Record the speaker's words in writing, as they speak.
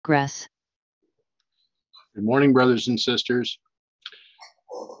Gress. Good morning, brothers and sisters.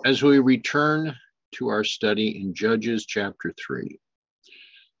 As we return to our study in Judges chapter 3,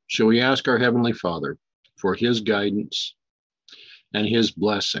 shall we ask our Heavenly Father for his guidance and his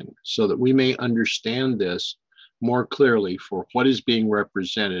blessing so that we may understand this more clearly for what is being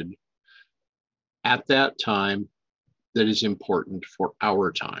represented at that time that is important for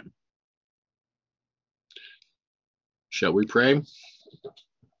our time. Shall we pray?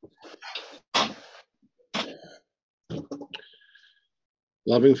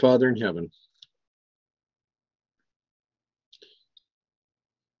 Loving Father in heaven,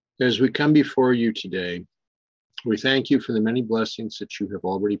 as we come before you today, we thank you for the many blessings that you have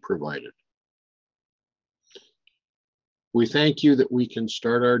already provided. We thank you that we can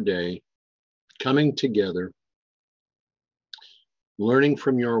start our day coming together, learning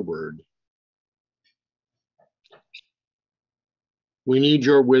from your word. We need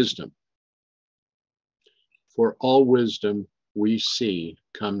your wisdom, for all wisdom we see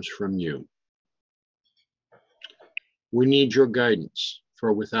comes from you. We need your guidance,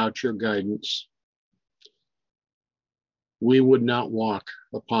 for without your guidance, we would not walk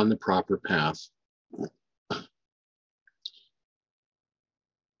upon the proper path.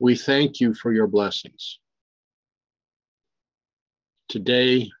 We thank you for your blessings.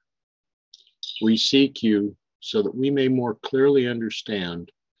 Today, we seek you so that we may more clearly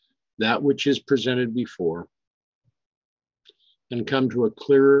understand that which is presented before and come to a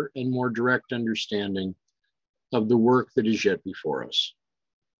clearer and more direct understanding of the work that is yet before us.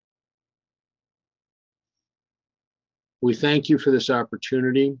 We thank you for this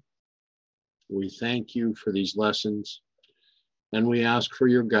opportunity. We thank you for these lessons, and we ask for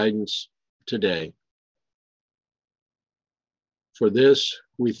your guidance today. For this,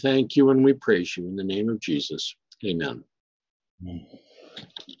 we thank you and we praise you in the name of Jesus. Amen.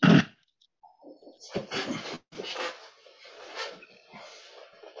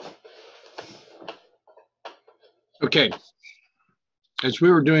 Okay, as we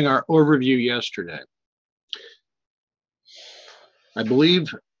were doing our overview yesterday, I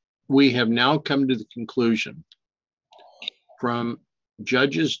believe we have now come to the conclusion from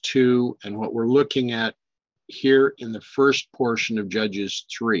Judges 2 and what we're looking at here in the first portion of Judges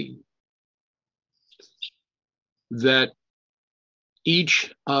 3, that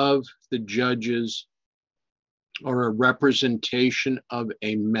each of the judges are a representation of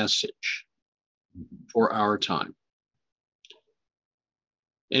a message for our time.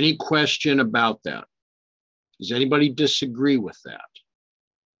 Any question about that? Does anybody disagree with that?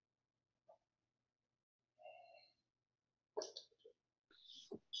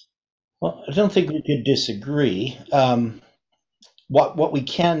 Well, I don't think we could disagree. What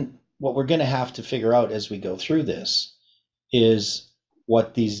we're going to have to figure out as we go through this is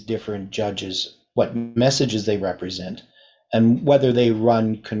what these different judges, what messages they represent, and whether they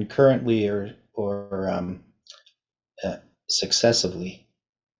run concurrently or successively.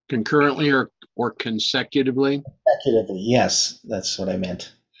 Concurrently or consecutively? Consecutively, yes, that's what I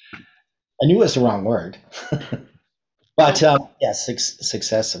meant. I knew it was the wrong word. But yes,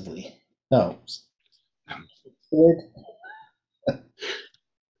 successively. No.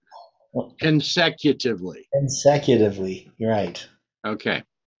 Consecutively. Consecutively, you're right. Okay.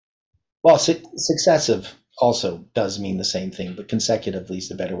 Well, successive also does mean the same thing, but consecutively is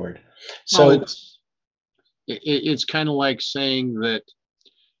the better word. So it's kind of like saying that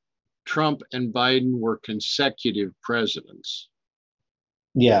Trump and Biden were consecutive presidents.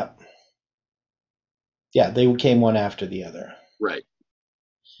 Yeah. Yeah, they came one after the other. Right.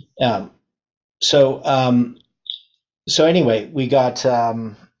 So anyway, we got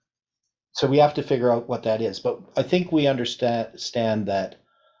so we have to figure out what that is. But I think we understand that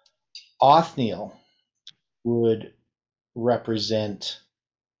Othniel would represent,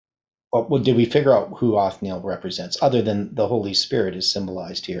 or did we figure out who Othniel represents, other than the Holy Spirit is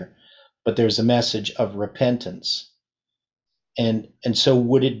symbolized here? But there's a message of repentance. And so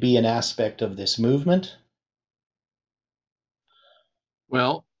would it be an aspect of this movement?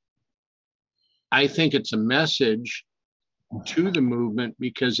 Well, I think it's a message to the movement,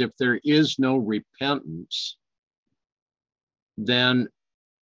 because if there is no repentance, then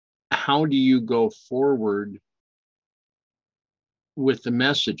how do you go forward with the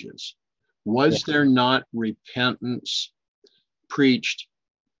messages? Was there not repentance preached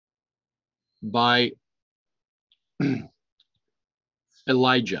by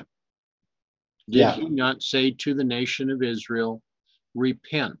Elijah? Did he not say to the nation of Israel,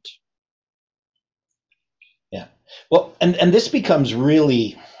 repent? Yeah. Well, and this becomes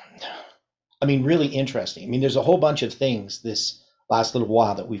really interesting. I mean, there's a whole bunch of things this last little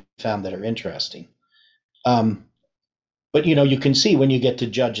while that we've found that are interesting. But you can see when you get to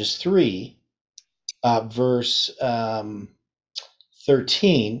Judges 3, verse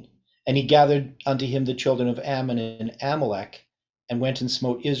 13, and he gathered unto him the children of Ammon and Amalek, and went and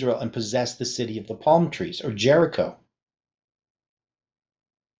smote Israel and possessed the city of the palm trees, or Jericho.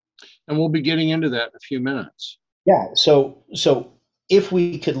 And we'll be getting into that in a few minutes. Yeah. So if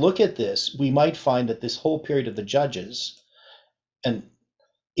we could look at this, we might find that this whole period of the Judges and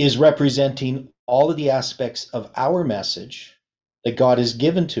is representing all of the aspects of our message that God has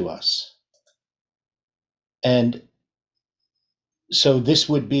given to us. And so this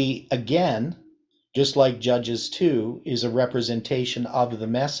would be, again, just like Judges 2 is a representation of the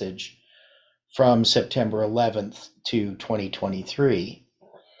message from September 11th to 2023.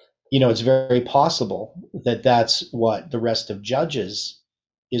 It's very possible that that's what the rest of Judges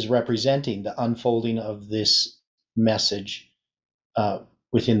is representing, the unfolding of this message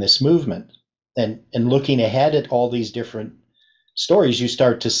within this movement. And looking ahead at all these different stories, you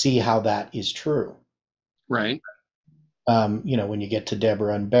start to see how that is true. Right. When you get to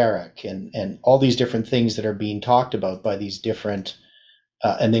Deborah and Barak and all these different things that are being talked about by these different,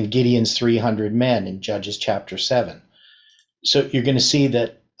 and then Gideon's 300 men in Judges chapter 7. So you're going to see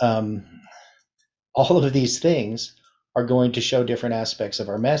that all of these things are going to show different aspects of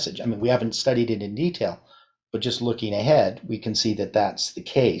our message. I mean, we haven't studied it in detail, but just looking ahead, we can see that that's the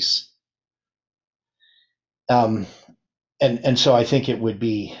case. And so I think it would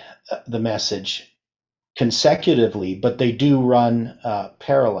be the message consecutively, but they do run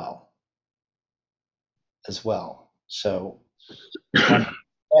parallel as well. So one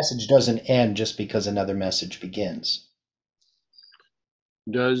message doesn't end just because another message begins.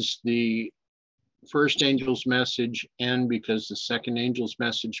 Does the first angel's message end because the second angel's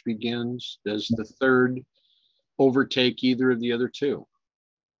message begins? Does the third overtake either of the other two?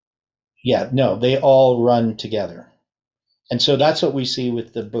 Yeah, no, they all run together. And so that's what we see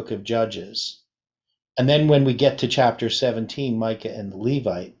with the book of Judges. And then when we get to chapter 17, Micah and the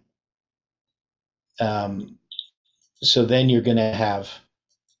Levite, so then you're going to have,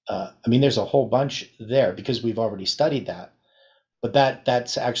 there's a whole bunch there because we've already studied that. But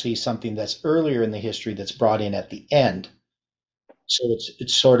that's actually something that's earlier in the history that's brought in at the end. So it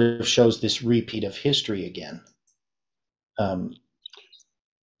sort of shows this repeat of history again.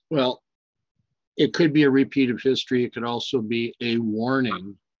 Well, it could be a repeat of history. It could also be a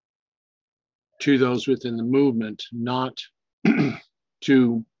warning to those within the movement not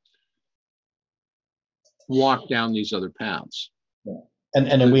to walk down these other paths. Yeah. And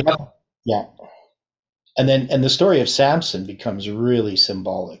then we have, yeah. And the story of Samson becomes really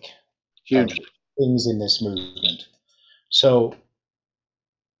symbolic. Huge. Of things in this movement. So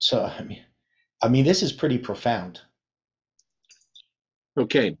I mean, this is pretty profound.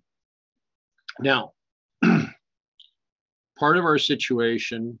 Okay. Now, part of our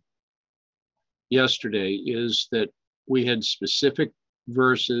situation yesterday is that we had specific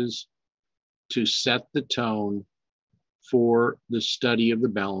verses to set the tone for the study of the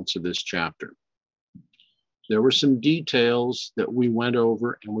balance of this chapter. There were some details that we went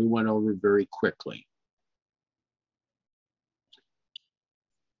over, and we went over very quickly.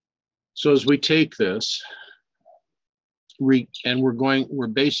 So as we take this, and we're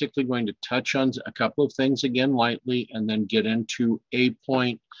basically going to touch on a couple of things again lightly, and then get into a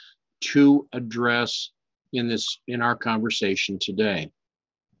point to address in our conversation today.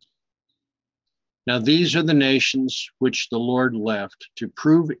 Now, these are the nations which the Lord left to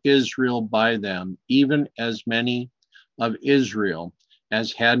prove Israel by them, even as many of Israel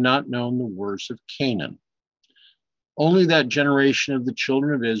as had not known the words of Canaan. Only that generation of the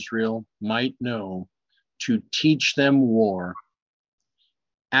children of Israel might know to teach them war,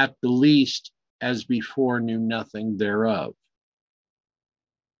 at the least as before knew nothing thereof.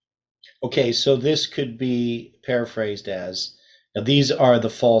 Okay, so this could be paraphrased as, now these are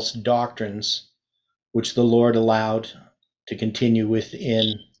the false doctrines which the Lord allowed to continue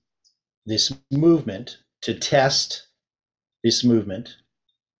within this movement, to test this movement,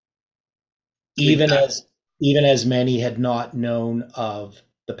 even as many had not known of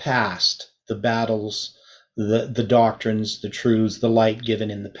the past, the battles, the doctrines, the truths, the light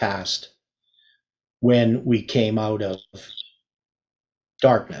given in the past when we came out of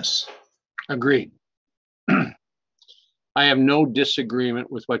darkness. Agreed. I have no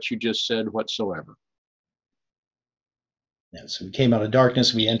disagreement with what you just said whatsoever. Yeah, so we came out of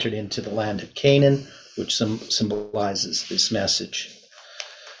darkness, we entered into the land of Canaan, which symbolizes this message.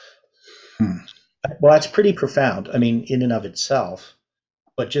 Well, that's pretty profound, I mean, in and of itself,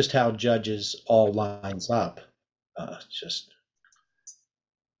 but just how Judges all lines up, just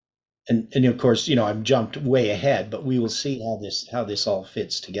and of course, I've jumped way ahead, but we will see how this all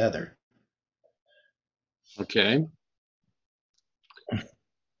fits together. Okay.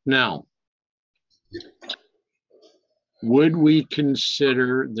 Now, would we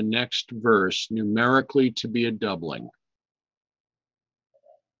consider the next verse numerically to be a doubling?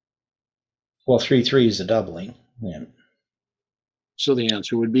 Well, 3:3 is a doubling. Yeah. So the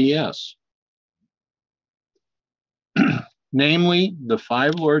answer would be yes. Namely, the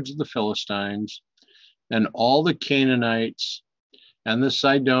 5 lords of the Philistines and all the Canaanites and the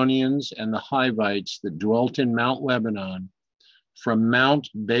Sidonians and the Hivites that dwelt in Mount Lebanon, from Mount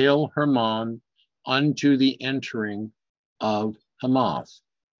Baal Hermon unto the entering of Hamath.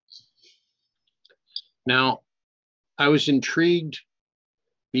 Now, I was intrigued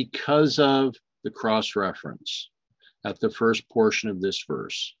because of the cross-reference at the first portion of this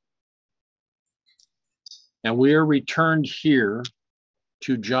verse. And we are returned here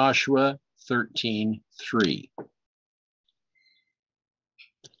to Joshua 13:3.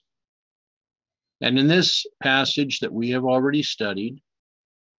 And in this passage that we have already studied,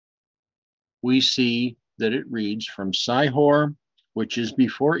 we see that it reads, from Sihor, which is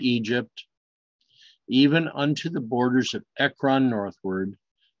before Egypt, even unto the borders of Ekron northward,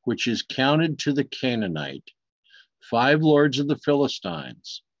 which is counted to the Canaanite, 5 lords of the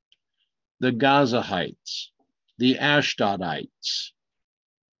Philistines, the Gazahites, the Ashdodites,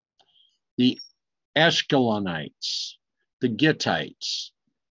 the Ashkelonites, the Gittites,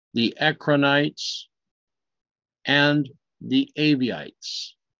 the Ekronites, and the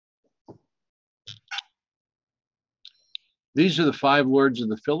Avites. These are the 5 lords of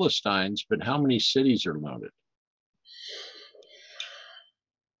the Philistines, but how many cities are noted?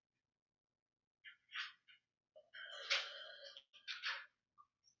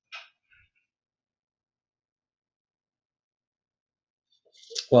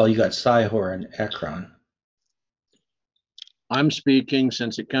 Well, you got Sihor and Ekron. I'm speaking,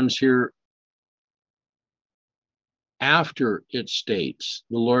 since it comes here after it states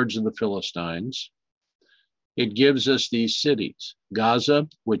the lords of the Philistines, it gives us these cities. Gaza,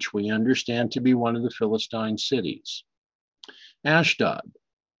 which we understand to be one of the Philistine cities. Ashdod.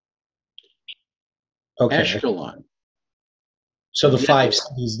 Okay. Ashkelon. So the 5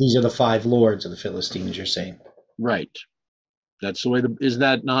 cities, these are the 5 lords of the Philistines, you're saying? Right. That's the way, is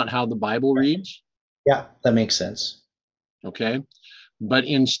that not how the Bible reads? Yeah, that makes sense. Okay. But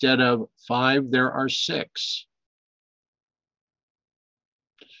instead of 5, there are 6.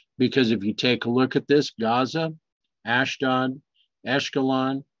 Because if you take a look at this, Gaza, Ashdod,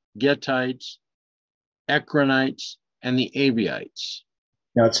 Ashkelon, Gittites, Ekronites, and the Avites.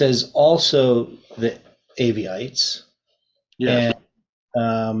 Now it says also the Avites. Yes.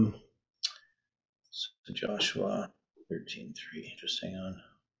 And Joshua 13:3. Just hang on.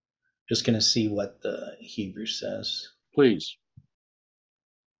 Just going to see what the Hebrew says. Please.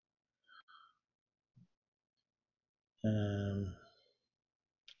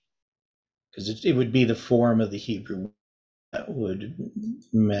 Because it would be the form of the Hebrew that would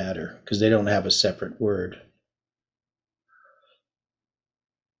matter, because they don't have a separate word.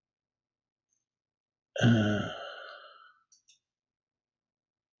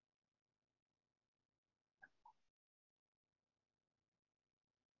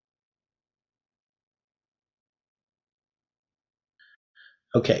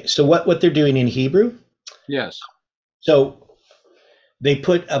 Okay, so what they're doing in Hebrew? Yes. So they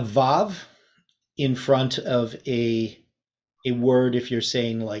put a vav in front of a word if you're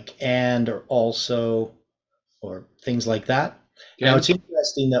saying like and or also or things like that. Okay. Now it's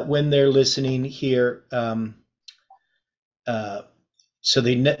interesting that when they're listening here, so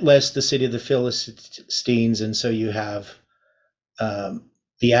they list the city of the Philistines, and so you have the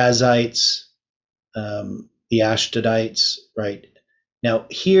Azites, the Ashdodites, right? Now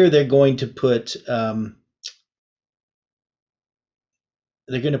here they're going to put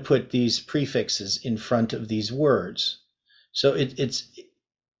these prefixes in front of these words. So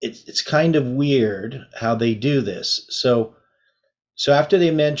it's kind of weird how they do this. So after they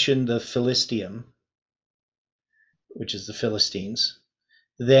mention the Philistium, which is the Philistines,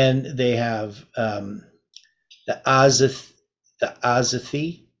 then they have the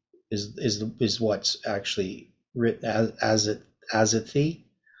Azathi is what's actually written as Azathi,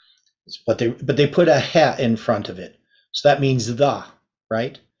 but they put a ha in front of it, so that means the,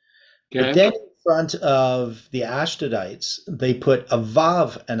 right? Okay. But then in front of the Ashdodites, they put a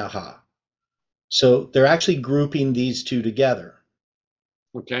vav and a ha, so they're actually grouping these two together.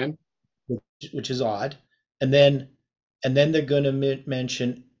 Okay. Which is odd, and then they're going to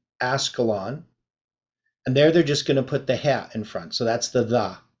mention Askelon, and they're just going to put the ha in front, so that's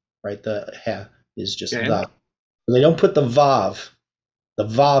the. right? The he is just Okay. the. They don't put the vav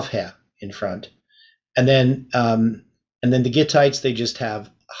he in front, and then the Gittites, they just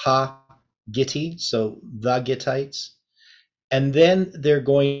have ha Gitti, so the Gittites, and then they're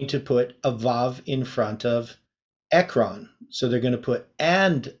going to put a vav in front of Ekron, so they're going to put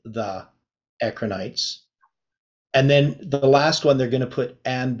and the Ekronites, and then the last one they're going to put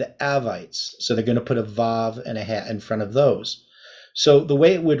and the Avites, so they're going to put a vav and a he in front of those. So the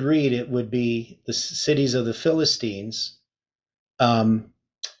way it would read, it would be the cities of the Philistines, the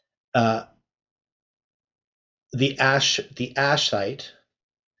Ashite,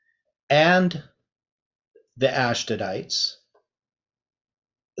 and the Ashdodites,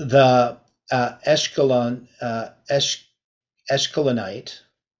 the Eshkelonite,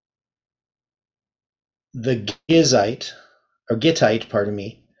 the Gittite, pardon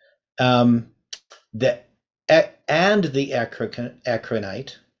me, the and the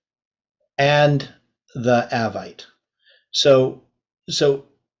Ekronite, and the Avite. So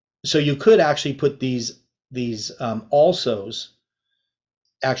you could actually put these alsos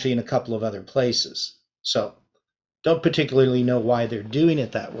actually in a couple of other places. So don't particularly know why they're doing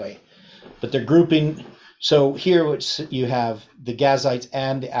it that way, but they're grouping. So here you have the Gazites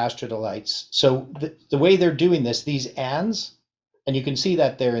and the Ashtarotites. So the way they're doing this, these ands, and you can see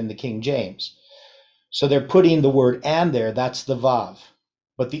that there in the King James. So they're putting the word and there, that's the vav.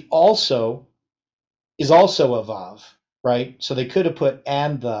 But the also is also a vav, right? So they could have put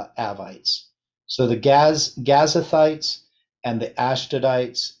and the Avites. So the Gazathites and the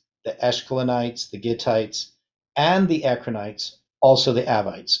Ashdodites, the Eshkelonites, the Gittites, and the Ekronites, also the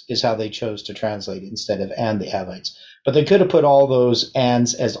Avites, is how they chose to translate it instead of and the Avites. But they could have put all those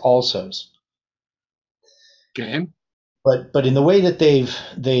ands as alsos. Okay. But in the way that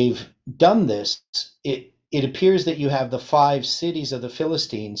they've done this, it appears that you have the 5 cities of the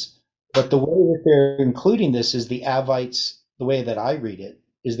Philistines, but the way that they're including this is the Avites, the way that I read it,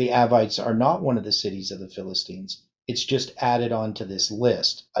 is the Avites are not one of the cities of the Philistines. It's just added on to this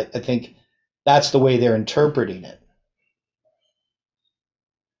list. I think that's the way they're interpreting it.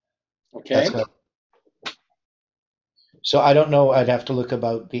 Okay. So I don't know. I'd have to look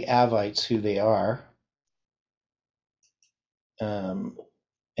about the Avites, who they are,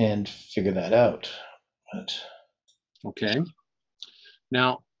 and figure that out. But okay.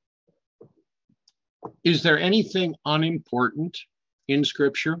 Now, is there anything unimportant in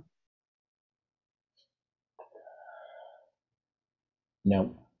Scripture?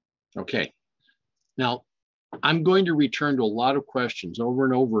 No. Okay. Now, I'm going to return to a lot of questions over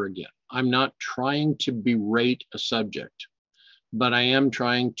and over again. I'm not trying to berate a subject, but I am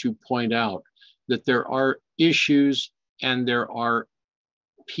trying to point out that there are issues and there are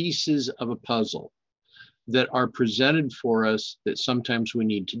pieces of a puzzle that are presented for us that sometimes we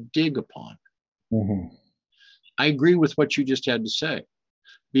need to dig upon. Mm-hmm. I agree with what you just had to say,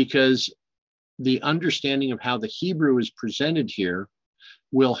 because the understanding of how the Hebrew is presented here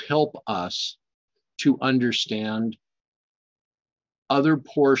will help us to understand other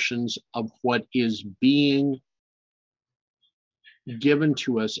portions of what is being given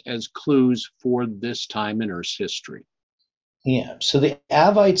to us as clues for this time in Earth's history. Yeah, so the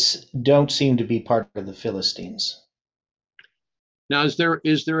Avites don't seem to be part of the Philistines. Now, is there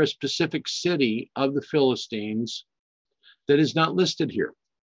a specific city of the Philistines that is not listed here?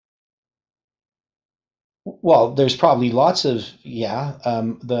 Well, there's probably lots of,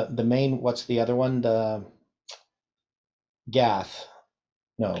 the main, what's the other one? The Gath.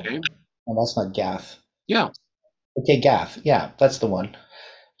 No, Okay. no, that's not Gath. Yeah. Okay, Gath. Yeah, that's the one.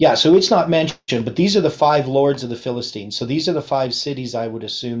 Yeah, so it's not mentioned, but these are the 5 lords of the Philistines. So these are the 5 cities I would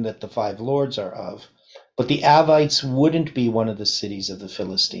assume that the 5 lords are of. But the Avites wouldn't be one of the cities of the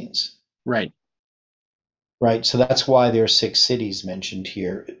Philistines. Right. Right, so that's why there are 6 cities mentioned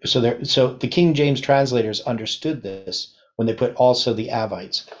here. So the King James translators understood this when they put also the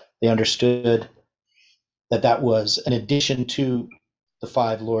Avites. They understood that was an addition to the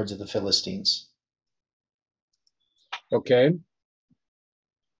 5 lords of the Philistines. Okay.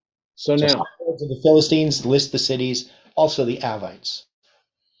 So now, 5 lords of the Philistines, list the cities, also the Avites.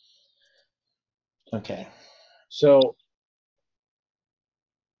 Okay. So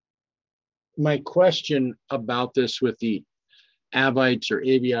my question about this with the Avites or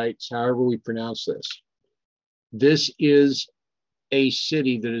Avites, however we pronounce this is a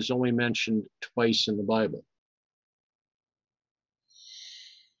city that is only mentioned twice in the Bible.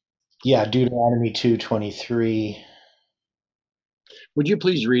 Yeah, Deuteronomy 2:23. Would you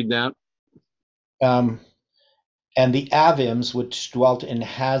please read that? And the Avims which dwelt in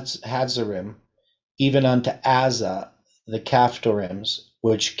Hazarim, even unto Asa, the Caphtorims,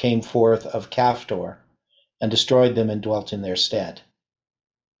 which came forth of Caphtor and destroyed them and dwelt in their stead.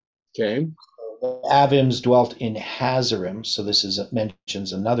 Okay. The Avims dwelt in Hazarim, so this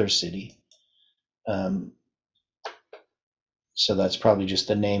mentions another city. So that's probably just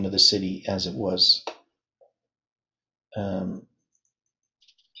the name of the city as it was. Don't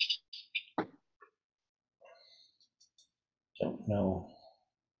know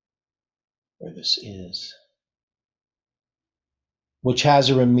where this is. Which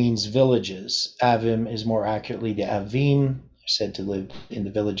Hazarim means villages. Avim is more accurately the Avim, said to live in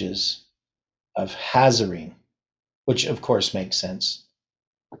the villages of Hazarim, which of course makes sense.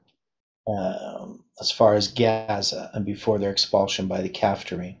 As far as Gaza and before their expulsion by the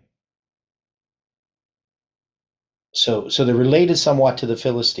Caphtorim. So they're related somewhat to the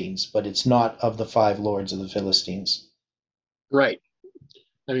Philistines, but it's not of the 5 lords of the Philistines. Right.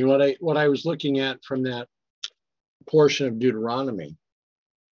 I mean, what I was looking at from that portion of Deuteronomy,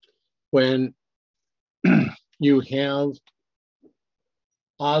 when you have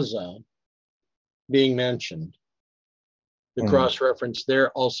Aza being mentioned, the cross-reference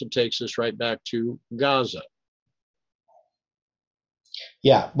there also takes us right back to Gaza.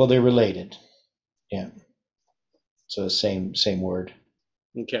 Yeah, well, they're related. Yeah. So same word.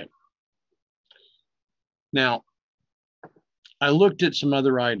 Okay. Now, I looked at some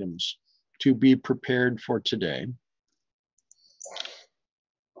other items to be prepared for today.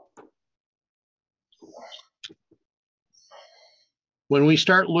 When we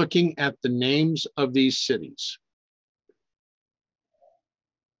start looking at the names of these cities,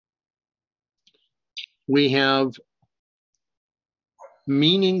 we have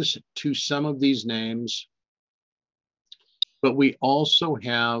meanings to some of these names, but we also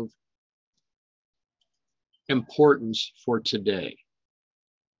have importance for today.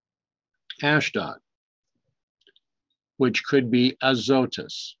 Ashdod, which could be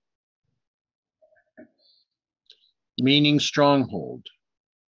Azotus, meaning stronghold.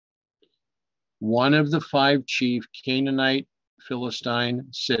 One of the 5 chief Canaanite Philistine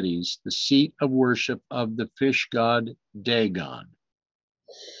cities, the seat of worship of the fish god Dagon,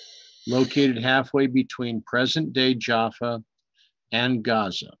 located halfway between present-day Jaffa and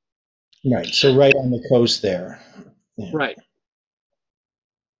Gaza. Right, so right on the coast there. Yeah. Right.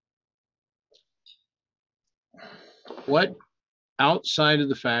 What, outside of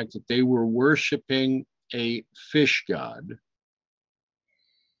the fact that they were worshiping a fish god,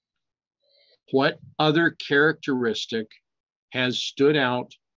 what other characteristic has stood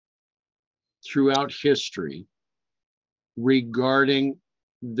out throughout history regarding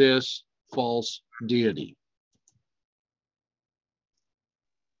this false deity?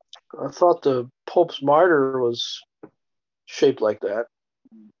 I thought the Pope's mitre was shaped like that.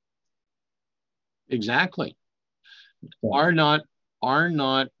 Exactly. Are not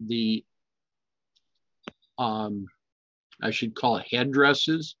the I should call it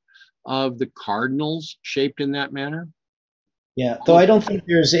headdresses of the cardinals shaped in that manner? Yeah, though I don't think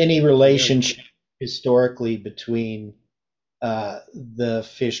there's any relationship historically between the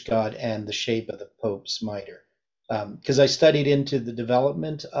fish god and the shape of the Pope's mitre, because I studied into the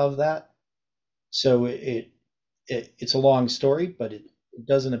development of that. So it's a long story, but it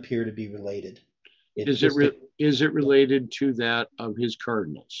doesn't appear to be related. Is it related to that of his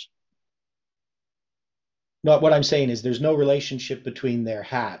cardinals? No, what I'm saying is there's no relationship between their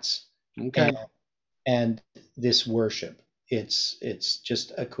hats and this worship. It's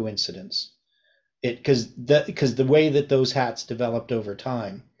just a coincidence. Because the way that those hats developed over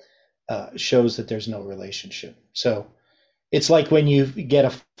time shows that there's no relationship. So it's like when you get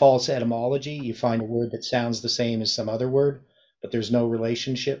a false etymology, you find a word that sounds the same as some other word, but there's no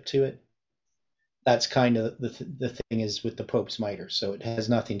relationship to it. That's kind of the thing is with the Pope's mitre. So it has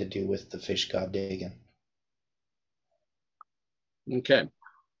nothing to do with the fish god Dagon. Okay.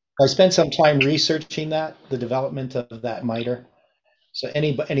 I spent some time researching the development of that mitre. So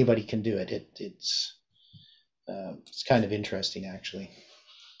anybody can do it. It's kind of interesting, actually.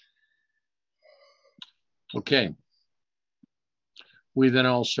 Okay. We then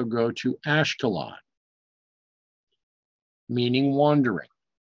also go to Ashkelon, meaning wandering.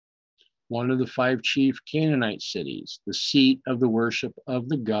 One of the 5 chief Canaanite cities, the seat of the worship of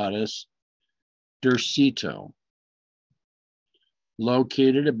the goddess Dursito,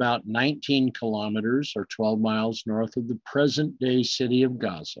 located about 19 kilometers or 12 miles north of the present-day city of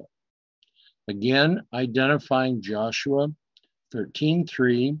Gaza. Again, identifying Joshua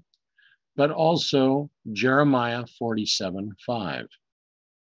 13:3, but also Jeremiah 47:5.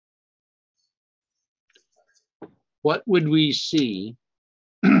 What would we see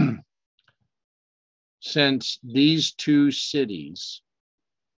since these 2 cities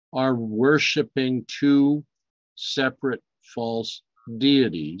are worshiping two separate false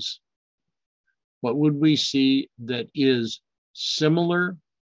deities, what would we see that is similar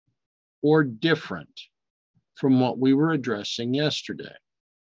or different from what we were addressing yesterday?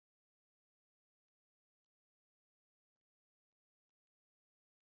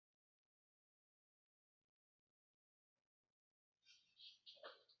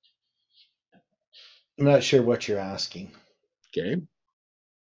 I'm not sure what you're asking. Okay.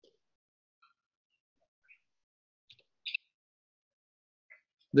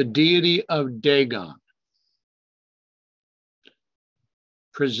 The deity of Dagon,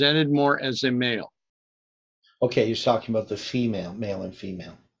 presented more as a male. Okay, you're talking about the female, male and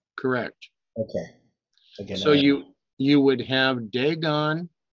female. Correct. Okay. Again, so you would have Dagon.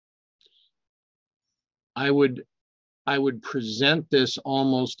 I would present this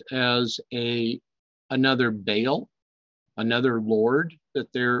almost as another Baal, another Lord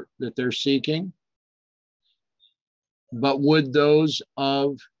that they're seeking. But would those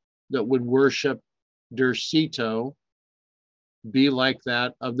that would worship Dursito be like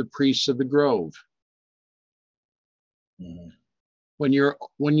that of the priests of the grove? Mm-hmm.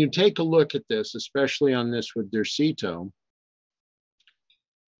 When you take a look at this, especially on this with Dursito,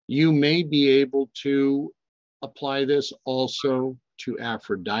 you may be able to apply this also to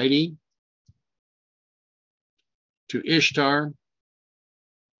Aphrodite, to Ishtar,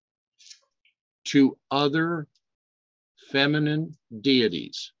 to other feminine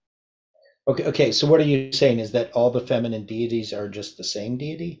deities. Okay. So what are you saying? Is that all the feminine deities are just the same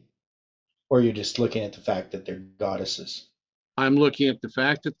deity? Or you're just looking at the fact that they're goddesses? I'm looking at the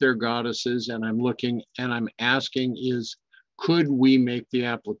fact that they're goddesses, and I'm asking is, could we make the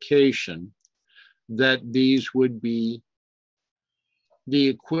application that these would be the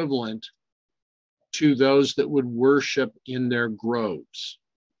equivalent to those that would worship in their groves?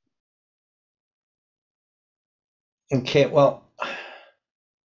 Okay, well,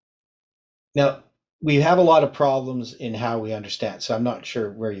 now we have a lot of problems in how we understand, so I'm not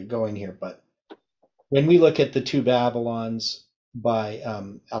sure where you're going here, but when we look at the Two Babylons by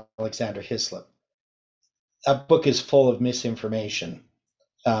Alexander Hislop, that book is full of misinformation.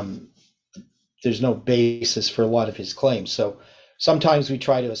 There's no basis for a lot of his claims. So sometimes we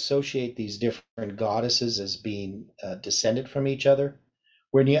try to associate these different goddesses as being descended from each other.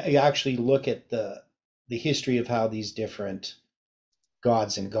 When you actually look at the history of how these different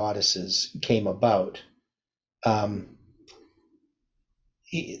gods and goddesses came about,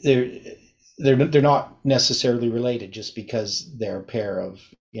 they're not necessarily related just because they're a pair of,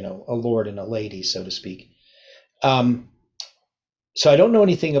 a lord and a lady, so to speak. So I don't know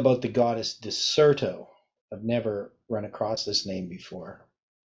anything about the goddess Dicerto. I've never run across this name before.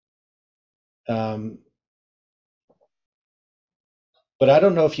 But I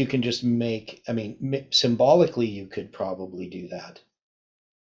don't know if you can just symbolically you could probably do that.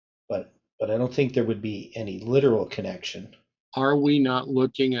 But I don't think there would be any literal connection. Are we not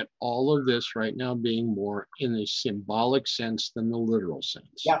looking at all of this right now being more in the symbolic sense than the literal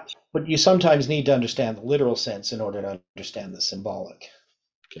sense? Yeah, but you sometimes need to understand the literal sense in order to understand the symbolic.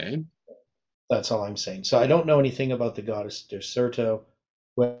 Okay. That's all I'm saying. So I don't know anything about the goddess Dicerto,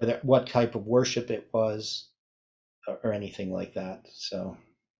 what type of worship it was, or anything like that. So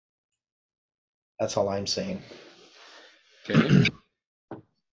that's all I'm saying. Okay.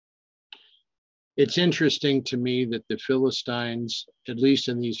 It's interesting to me that the Philistines, at least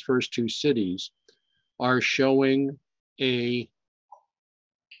in these first two cities, are showing a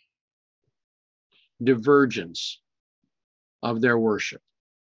divergence of their worship.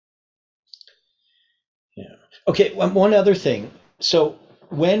 Yeah. Okay, one other thing. So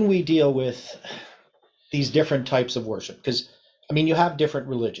when we deal with these different types of worship, because you have different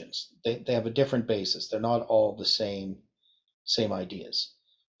religions. They have a different basis. They're not all the same ideas.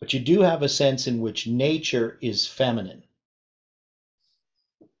 But you do have a sense in which nature is feminine.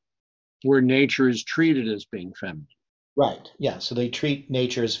 Where nature is treated as being feminine. Right, yeah. So they treat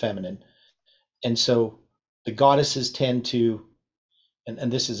nature as feminine. And so the goddesses tend to,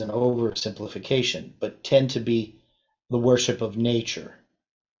 and this is an oversimplification, but tend to be the worship of nature.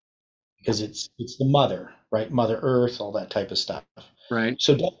 Because it's the mother, right? Mother Earth, all that type of stuff. Right.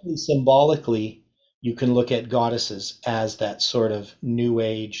 So definitely symbolically, you can look at goddesses as that sort of New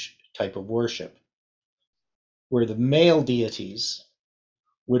Age type of worship, where the male deities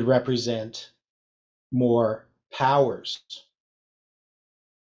would represent more powers,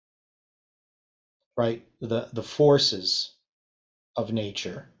 right? The forces of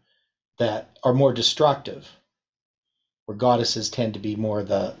nature that are more destructive, where goddesses tend to be more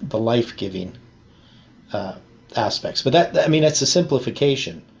the life-giving aspects. But that's a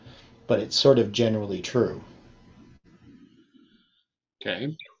simplification. but it's sort of generally true.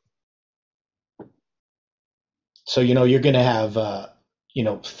 Okay. So, you're going to have,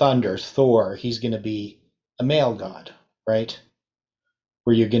 Thunder, Thor, he's going to be a male god, right?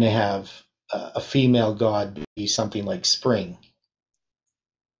 Where you're going to have a female god be something like Spring.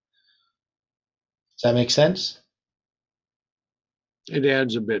 Does that make sense? It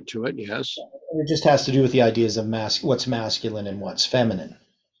adds a bit to it, yes. It just has to do with the ideas of what's masculine and what's feminine.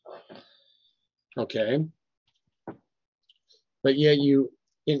 Okay. But yet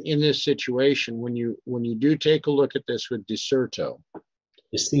in this situation, when you do take a look at this with Desito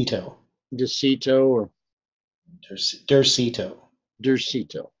or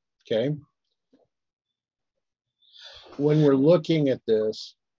Dercito, okay? When we're looking at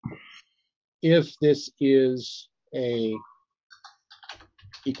this, if this is a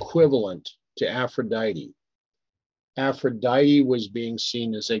equivalent to Aphrodite, Aphrodite was being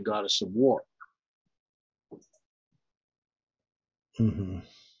seen as a goddess of war. Mm-hmm.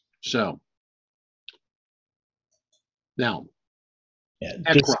 So now,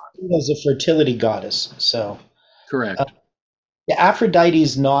 Ekron is a fertility goddess. So correct. Aphrodite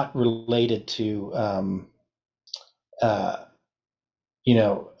is not related to,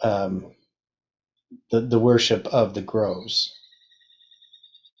 the worship of the groves.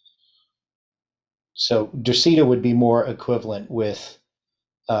 So Dercito would be more equivalent with,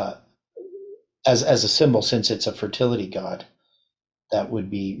 as a symbol, since it's a fertility god. That would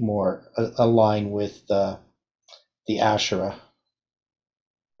be more aligned with the Asherah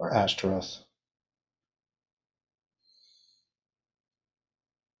or Ashtaroth.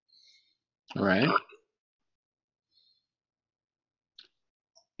 All right.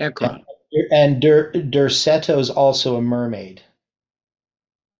 Ekron. And Derceto is also a mermaid.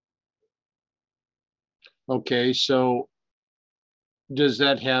 Okay, so does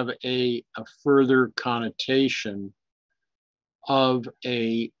that have a further connotation of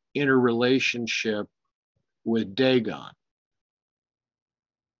a interrelationship with Dagon?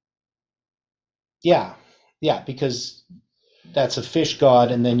 Yeah, because that's a fish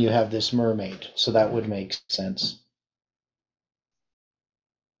god, and then you have this mermaid, so that would make sense.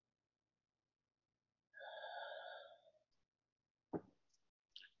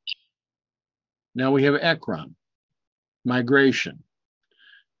 Now we have Ekron, migration.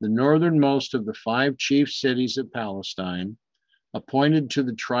 The northernmost of the 5 chief cities of Palestine, appointed to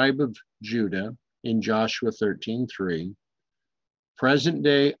the tribe of Judah in Joshua 13:3,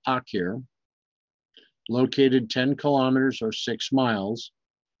 present-day Akir, located 10 kilometers or 6 miles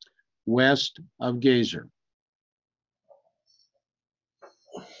west of Gezer.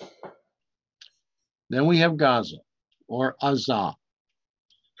 Then we have Gaza, or Azah.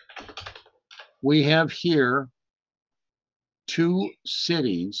 We have here 2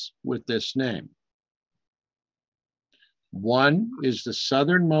 cities with this name. One is the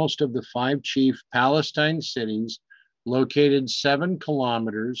southernmost of the 5 chief Palestine cities, located 7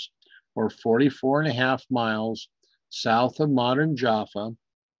 kilometers or 44.5 miles south of modern Jaffa,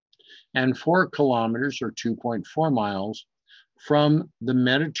 and 4 kilometers or 2.4 miles from the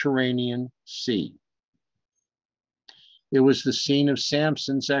Mediterranean Sea. It was the scene of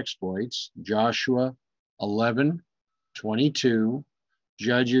Samson's exploits, Joshua 11:22,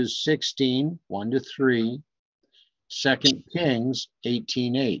 Judges 16:1-3, 2 Kings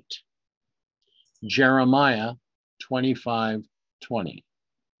 18:8, Jeremiah 25:20.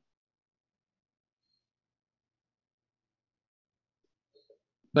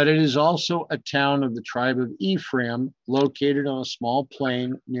 But it is also a town of the tribe of Ephraim, located on a small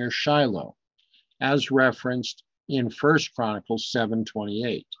plain near Shiloh, as referenced in 1 Chronicles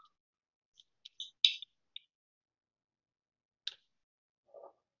 7:28.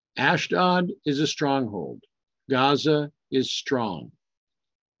 Ashdod is a stronghold. Gaza is strong.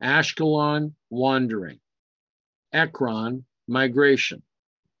 Ashkelon, wandering. Ekron, migration.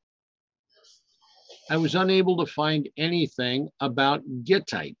 I was unable to find anything about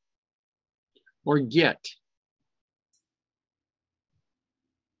Gittite or Git,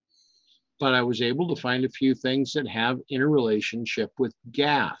 but I was able to find a few things that have interrelationship with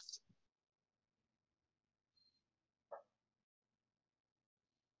Gath.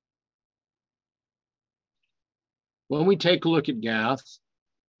 When we take a look at Gath,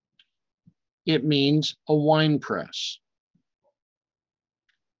 it means a wine press.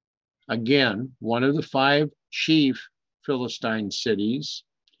 Again, one of the 5 chief Philistine cities,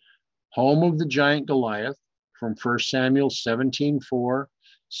 home of the giant Goliath, from 1 Samuel 17:4,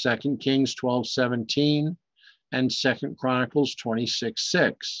 2 Kings 12:17, and 2 Chronicles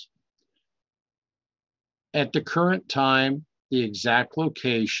 26:6. At the current time, the exact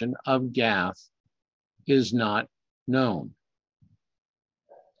location of Gath is not known.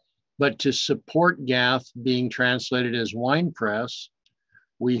 But to support Gath being translated as winepress,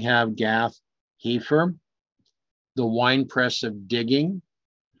 we have Gath Hepher, the winepress of Digging,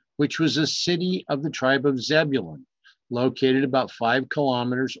 which was a city of the tribe of Zebulun, located about 5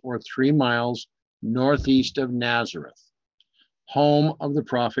 kilometers or 3 miles northeast of Nazareth, home of the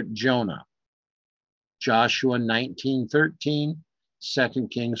prophet Jonah. Joshua 19:13, 2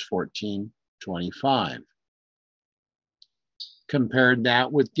 Kings 14:25. Compared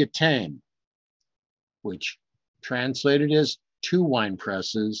that with Gittaim, which translated as 2 wine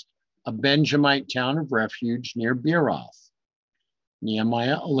presses, a Benjamite town of refuge near Beeroth.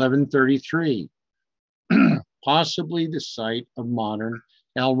 Nehemiah 11:33, possibly the site of modern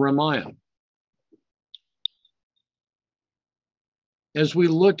El Ramah. As we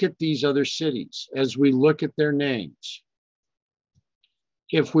look at these other cities, as we look at their names,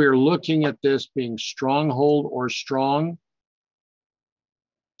 if we're looking at this being stronghold or strong,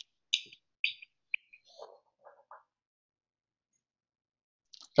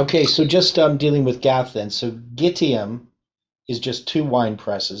 okay, so just dealing with Gath then. So Gittaim is just 2 wine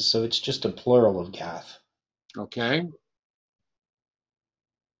presses, so it's just a plural of Gath. okay,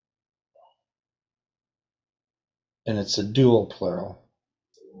 And it's a dual plural.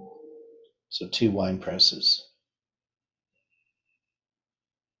 So 2 wine presses.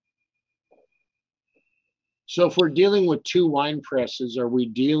 so if we're dealing with 2 wine presses, are we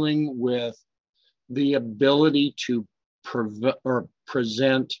dealing with the ability to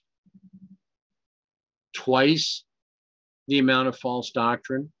present twice the amount of false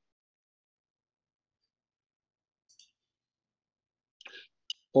doctrine?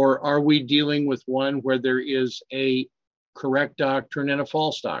 Or are we dealing with one where there is a correct doctrine and a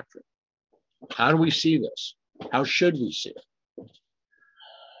false doctrine? How do we see this? How should we see it?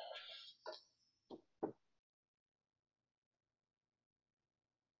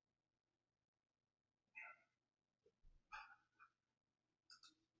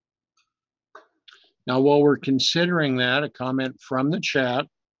 Now, while we're considering that, a comment from the chat.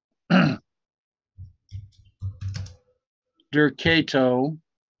 Dercato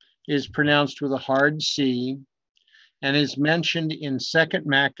is pronounced with a hard C and is mentioned in 2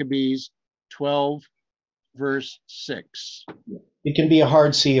 Maccabees 12, verse 6. It can be a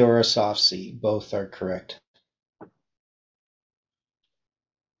hard C or a soft C. Both are correct.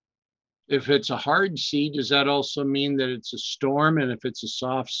 If it's a hard C, does that also mean that it's a storm? And if it's a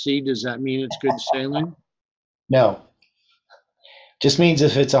soft C, does that mean it's good sailing? No. Just means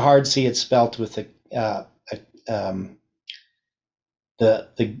if it's a hard C, it's spelt with the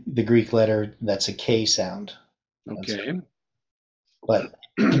Greek letter that's a K sound. Okay. But it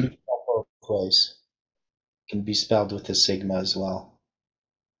can be spelled both ways. It can be spelled with a sigma as well.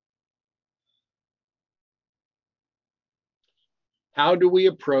 How do we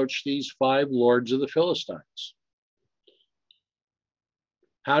approach these 5 lords of the Philistines?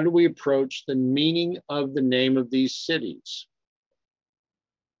 How do we approach the meaning of the name of these cities?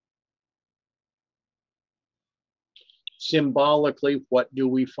 Symbolically, what do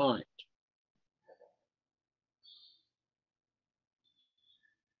we find?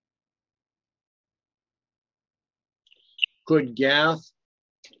 Could Gath,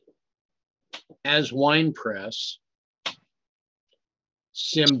 as winepress,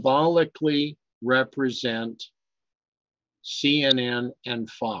 symbolically represent CNN and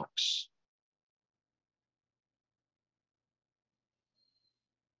Fox?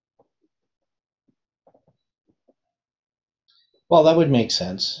 Well, that would make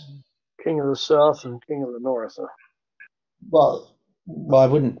sense. King of the South and King of the North. Well, I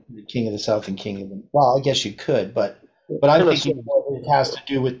wouldn't King of the South and King of the. Well, I guess you could, but I'm thinking it has to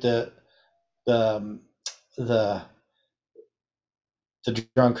do with the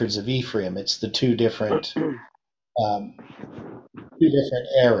drunkards of Ephraim. It's the two different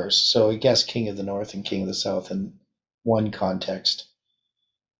errors. So I guess King of the North and King of the South in one context.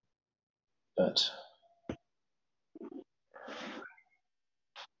 But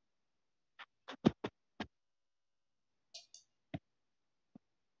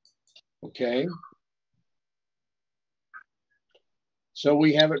okay. So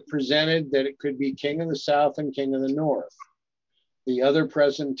we have it presented that it could be King of the South and King of the North. The other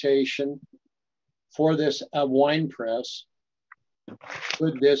presentation for this wine press,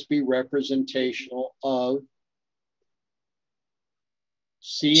 could this be representational of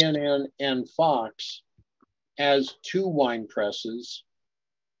CNN and Fox as 2 wine presses,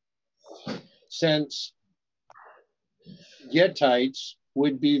 since Gittites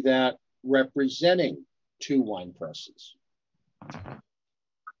would be that representing 2 wine presses?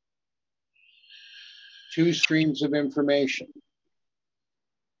 Two streams of information,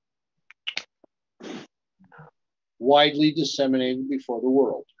 widely disseminated before the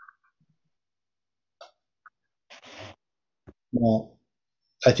world. Well,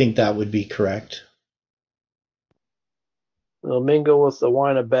 I think that would be correct. They'll mingle with the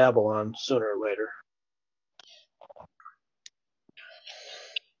wine of Babylon sooner or later.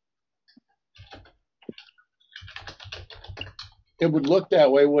 It would look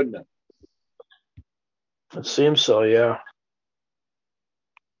that way, wouldn't it? It seems so, yeah.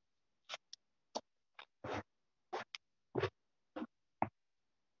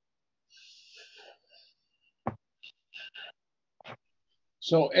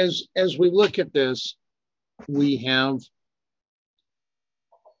 So as we look at this, we have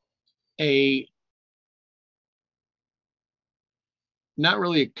not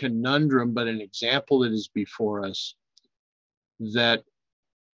really a conundrum, but an example that is before us, that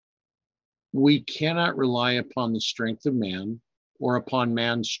we cannot rely upon the strength of man or upon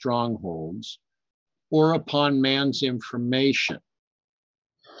man's strongholds or upon man's information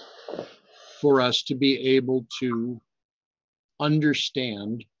for us to be able to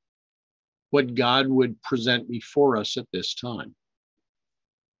understand what God would present before us at this time.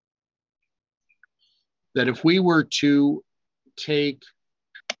 That if we were to take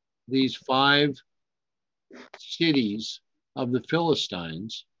these 5 cities of the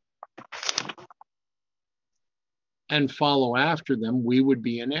Philistines and follow after them, we would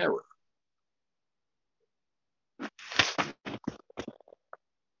be in error.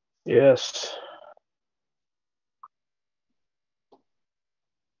 Yes.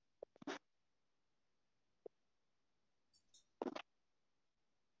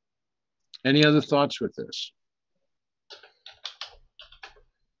 Any other thoughts with this?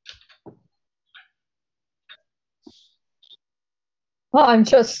 Well, I'm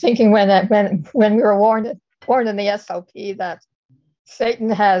just thinking when we were warned in the SOP that Satan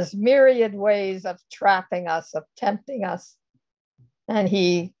has myriad ways of trapping us, of tempting us, and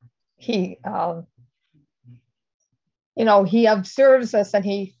he observes us and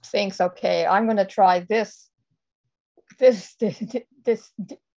he thinks, okay, I'm going to try this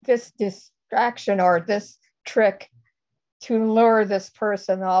distraction or this trick to lure this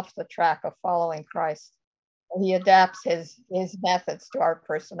person off the track of following Christ. And he adapts his methods to our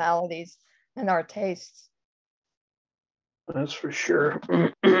personalities and our tastes. That's for sure.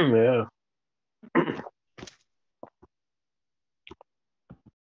 Yeah.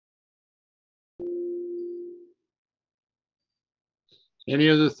 Any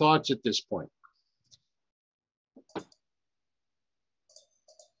other thoughts at this point?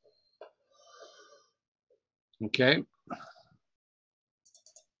 Okay.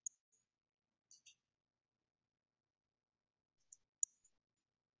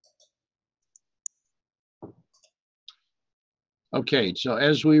 Okay, so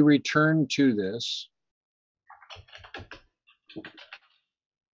as we return to this,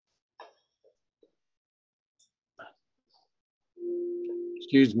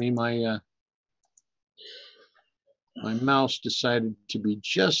 excuse me, my mouse decided to be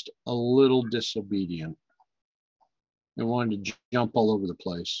just a little disobedient. It wanted to jump all over the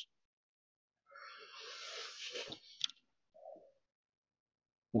place.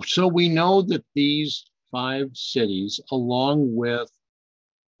 So we know that these 5 cities, along with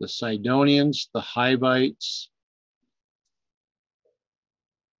the Sidonians, the Hivites,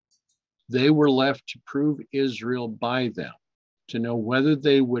 they were left to prove Israel by them, to know whether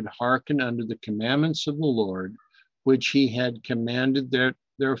they would hearken unto the commandments of the Lord, which he had commanded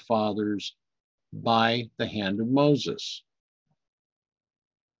their fathers by the hand of Moses.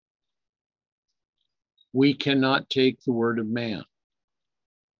 We cannot take the word of man,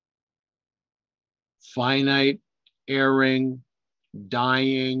 finite, erring,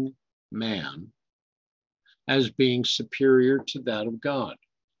 dying man, as being superior to that of God.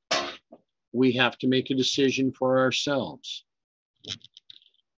 We have to make a decision for ourselves.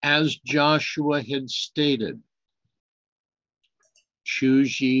 As Joshua had stated,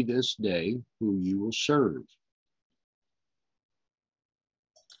 choose ye this day who you will serve.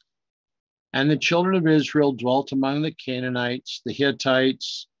 And the children of Israel dwelt among the Canaanites, the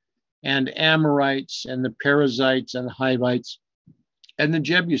Hittites, and Amorites, and the Perizzites, and the Hivites, and the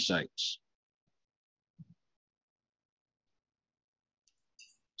Jebusites.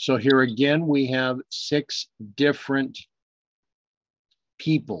 So here again, we have 6 different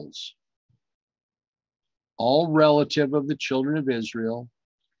peoples, all relative of the children of Israel,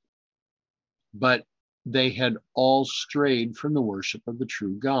 but they had all strayed from the worship of the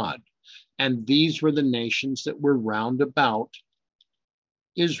true God. And these were the nations that were round about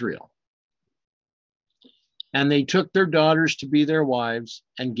Israel. And they took their daughters to be their wives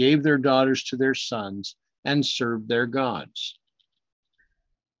and gave their daughters to their sons and served their gods.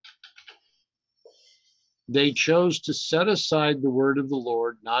 They chose to set aside the word of the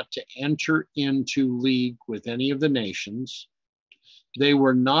Lord, not to enter into league with any of the nations. They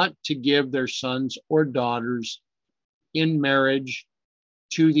were not to give their sons or daughters in marriage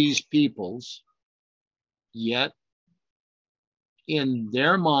to these peoples, yet in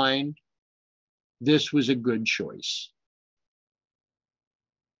their mind, this was a good choice.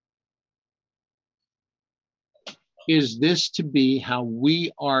 Is this to be how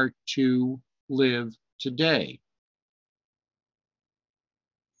we are to live today?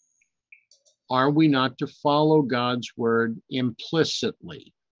 Are we not to follow God's word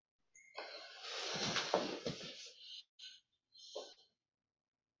implicitly?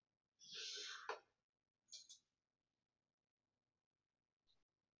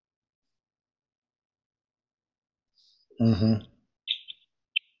 Mm-hmm.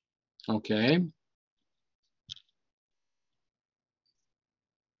 Okay.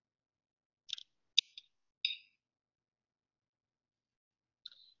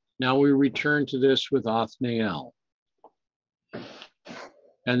 Now we return to this with Othniel.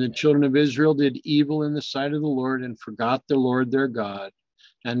 And the children of Israel did evil in the sight of the Lord and forgot the Lord their God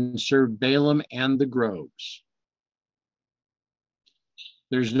and served Balaam and the groves.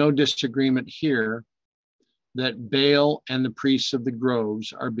 There's no disagreement here that Baal and the priests of the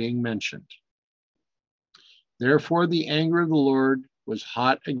groves are being mentioned. Therefore, the anger of the Lord was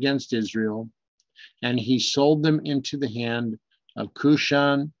hot against Israel, and he sold them into the hand of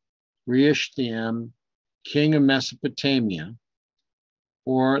Cushan Rishathaim, king of Mesopotamia,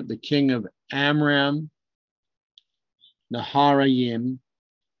 or the king of Amram, Naharaim,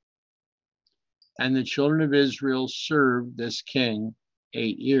 and the children of Israel served this king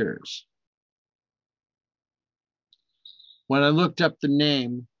 8 years. When I looked up the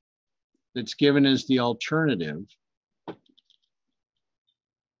name that's given as the alternative,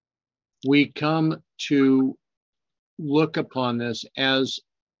 we come to look upon this as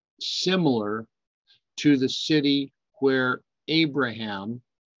similar to the city where Abraham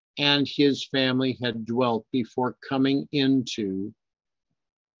and his family had dwelt before coming into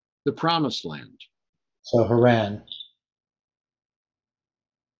the promised land. So Haran.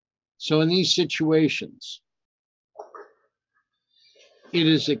 So in these situations, it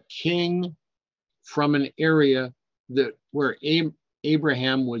is a king from an area that where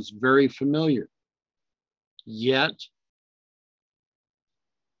Abraham was very familiar. Yet,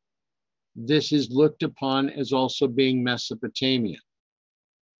 this is looked upon as also being Mesopotamia,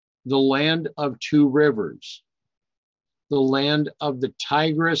 the land of two rivers, the land of the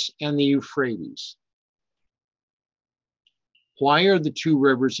Tigris and the Euphrates. Why are the two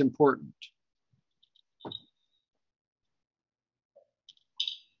rivers important?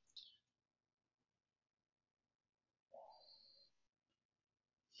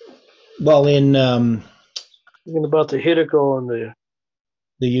 Well, in Thinking about the Hiddekel and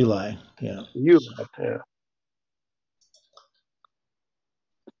the Uli, yeah. Ula, yeah.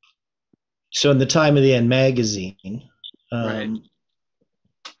 So in the Time of the End magazine, Right.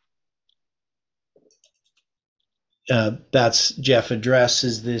 That's Jeff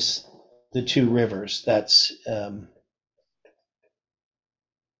addresses the two rivers. That's the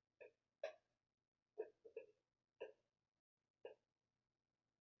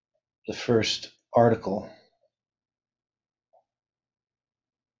first article.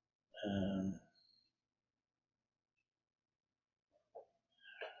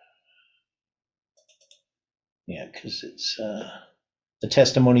 Yeah, because it's the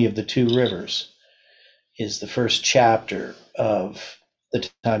testimony of the two rivers is the first chapter of the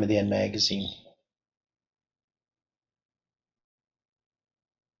Time of the End magazine.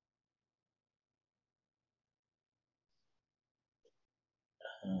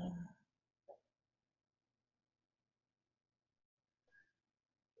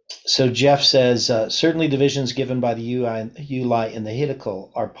 So Jeff says, certainly the visions given by the Uli and the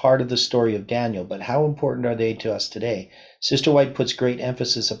Hiddekel are part of the story of Daniel, but how important are they to us today? Sister White puts great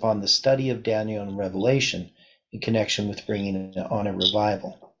emphasis upon the study of Daniel and Revelation in connection with bringing on a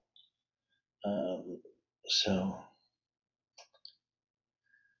revival. So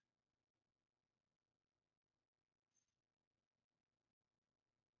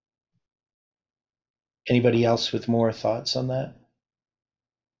anybody else with more thoughts on that?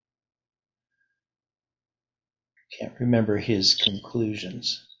 Can't remember his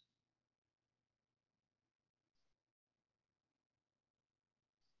conclusions.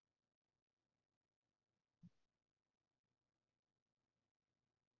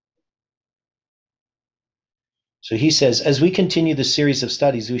 So he says, as we continue the series of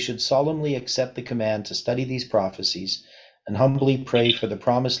studies, we should solemnly accept the command to study these prophecies and humbly pray for the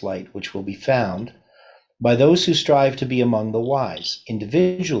promised light, which will be found by those who strive to be among the wise.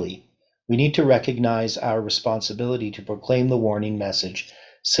 Individually, we need to recognize our responsibility to proclaim the warning message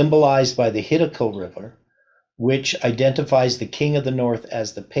symbolized by the Hiddekel River, which identifies the king of the north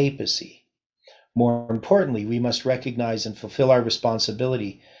as the papacy. More importantly, we must recognize and fulfill our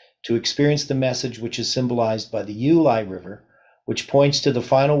responsibility to experience the message which is symbolized by the Ulai River, which points to the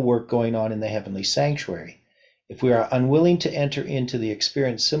final work going on in the heavenly sanctuary. If we are unwilling to enter into the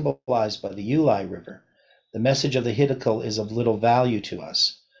experience symbolized by the Ulai River, the message of the Hiddekel is of little value to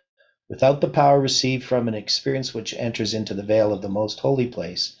us. Without the power received from an experience which enters into the veil of the most holy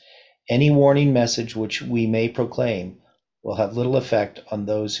place, any warning message which we may proclaim will have little effect on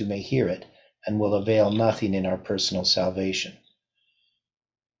those who may hear it and will avail nothing in our personal salvation.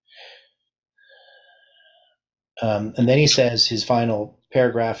 And then he says, his final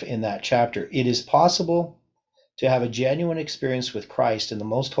paragraph in that chapter, it is possible to have a genuine experience with Christ in the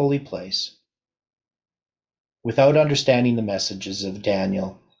most holy place without understanding the messages of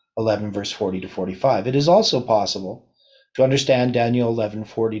Daniel 11, verse 40 to 45. It is also possible to understand Daniel 11,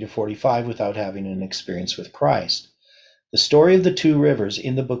 40 to 45 without having an experience with Christ. The story of the two rivers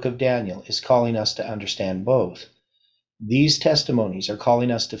in the book of Daniel is calling us to understand both. These testimonies are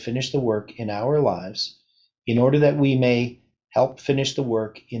calling us to finish the work in our lives in order that we may help finish the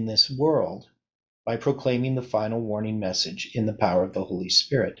work in this world by proclaiming the final warning message in the power of the Holy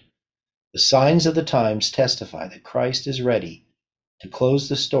Spirit. The signs of the times testify that Christ is ready to close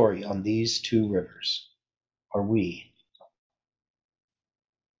the story on these two rivers. Are we?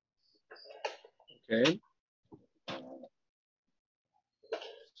 Okay.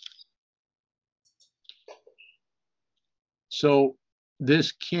 So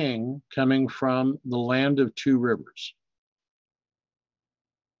this king coming from the land of two rivers,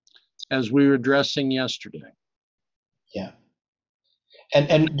 as we were addressing yesterday. Yeah.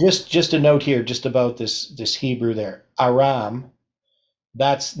 And just a note here, just about this Hebrew there, Aram,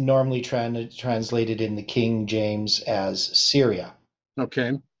 that's normally translated in the King James as Syria.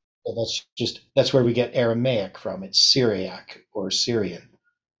 Okay. So that's where we get Aramaic from. It's Syriac or Syrian,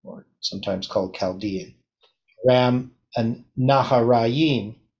 or sometimes called Chaldean. Ram and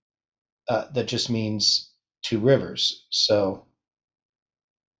Naharaim, that just means two rivers. So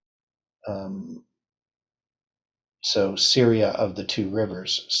Syria of the two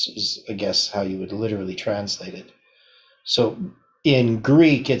rivers is, I guess, how you would literally translate it. So in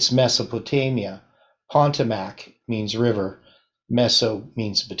Greek, it's Mesopotamia. Pontomac means river. Meso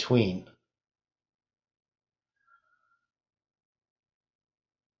means between.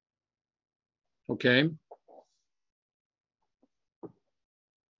 Okay.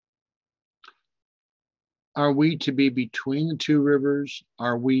 Are we to be between the two rivers?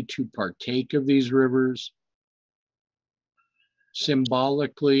 Are we to partake of these rivers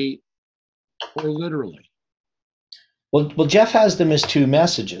symbolically or literally? Well, Jeff has them as two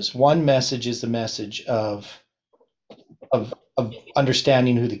messages. One message is the message of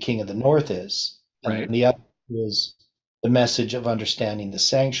understanding who the King of the North is, right. And the other is the message of understanding the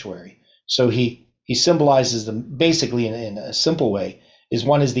sanctuary. So he symbolizes them basically in a simple way. Is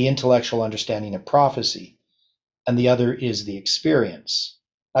one is the intellectual understanding of prophecy, and the other is the experience.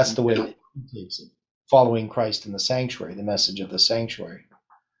 That's the way that he takes it. Following Christ in the sanctuary, the message of the sanctuary.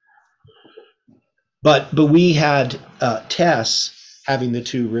 But we had Tess having the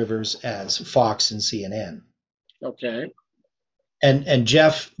two rivers as Fox and CNN. Okay. And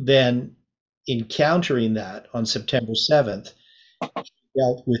Jeff then, encountering that on September 7th,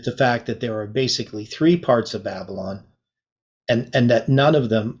 dealt with the fact that there are basically three parts of Babylon, and that none of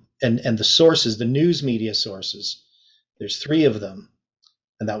them, and the sources, the news media sources, there's three of them,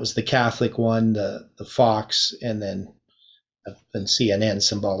 and that was the Catholic one, the Fox, and then CNN,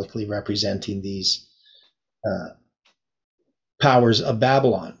 symbolically representing these powers of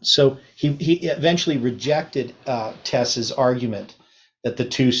Babylon. So he eventually rejected Tess's argument that the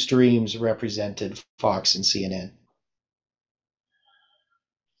two streams represented Fox and CNN.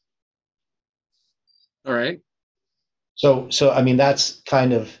 All right. So I mean, that's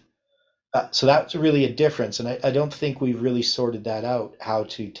kind of so that's really a difference, and I don't think we've really sorted that out, how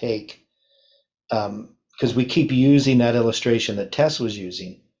to take, because we keep using that illustration that Tess was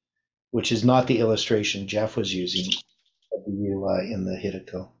using, which is not the illustration Jeff was using of the Ulai in the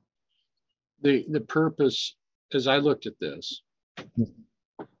Hiddekel. The purpose, as I looked at this,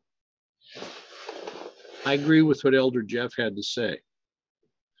 I agree with what Elder Jeff had to say,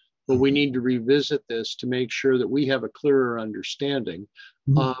 but we need to revisit this to make sure that we have a clearer understanding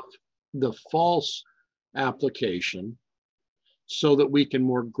of the false application so that we can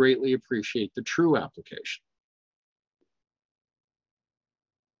more greatly appreciate the true application.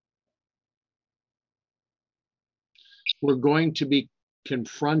 We're going to be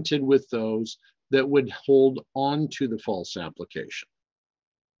confronted with those that would hold on to the false application.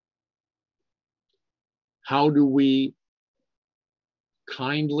 How do we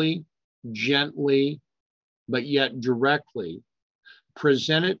kindly, gently, but yet directly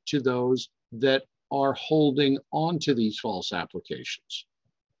present it to those that are holding on to these false applications?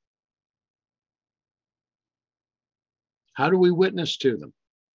 How do we witness to them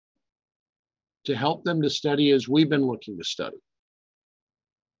to help them to study as we've been looking to study?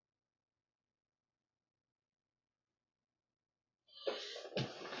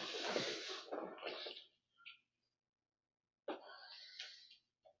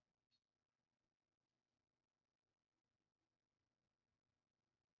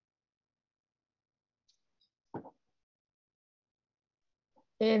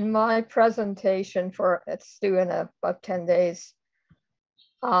 In my presentation for it's due in about 10 days,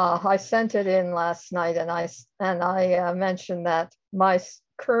 I sent it in last night, and I mentioned that my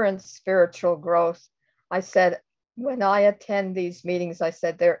current spiritual growth, I said, when I attend these meetings, I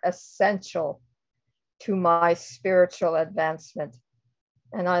said they're essential to my spiritual advancement.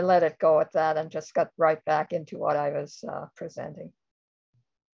 And I let it go at that and just got right back into what I was presenting.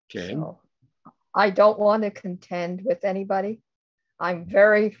 Okay. So I don't want to contend with anybody. I'm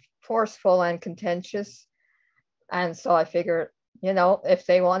very forceful and contentious. And so I figure, you know, if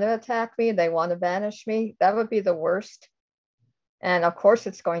they want to attack me, they want to banish me, that would be the worst. And of course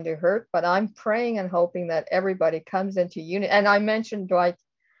it's going to hurt, but I'm praying and hoping that everybody comes into unity. And I mentioned, Dwight,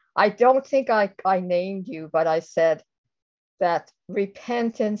 I don't think I named you, but I said that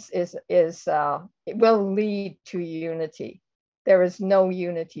repentance it will lead to unity. There is no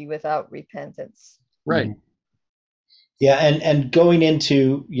unity without repentance. Right. Yeah, and going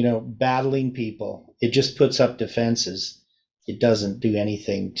into, you know, battling people, it just puts up defenses. It doesn't do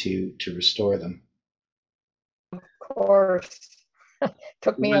anything to restore them. Of course.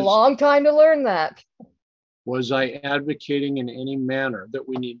 Took me a long time to learn that. Was I advocating in any manner that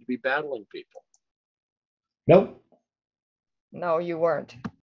we need to be battling people? Nope. No, you weren't.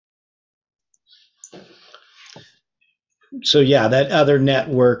 So yeah, that other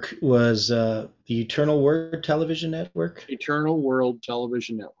network was the Eternal Word Television Network? Eternal World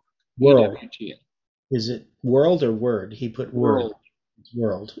Television Network. World. EWTN. Is it World or Word? He put World.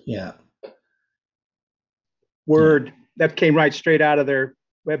 World, yeah. Word. That came right straight out of their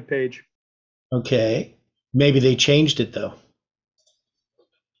webpage. Okay. Maybe they changed it though.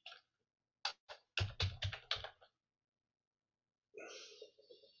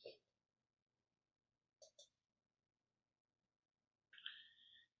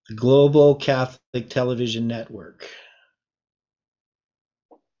 The Global Catholic Television Network.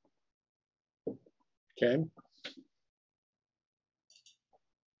 Okay.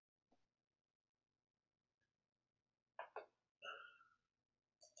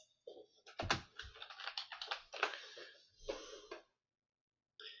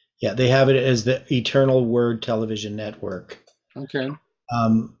 Yeah, they have it as the Eternal Word Television Network. Okay.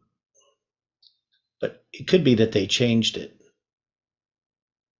 But it could be that they changed it.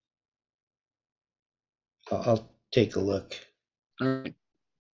 I'll take a look. All right.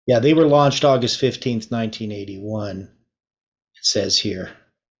 Yeah, they were launched August 15th, 1981. It says here.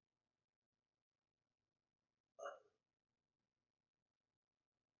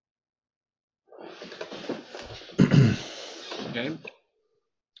 Okay.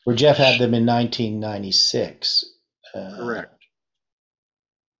 Where Jeff had them in 1996. Correct.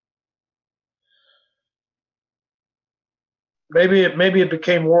 Maybe it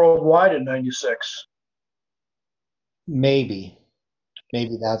became worldwide in '96. Maybe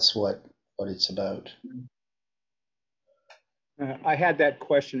that's what it's about. I had that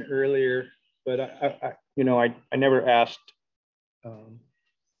question earlier, but I never asked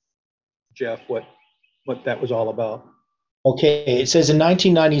Jeff what that was all about. Okay, it says in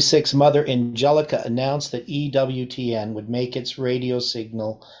 1996, Mother Angelica announced that EWTN would make its radio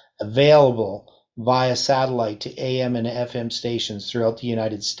signal available via satellite to AM and FM stations throughout the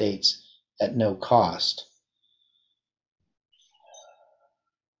United States at no cost.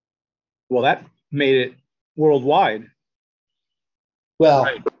 Well, that made it worldwide. Well,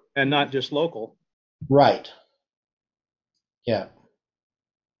 right. And not just local. Right. Yeah.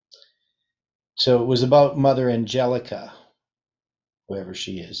 So it was about Mother Angelica, whoever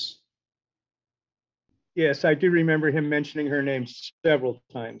she is. Yes, I do remember him mentioning her name several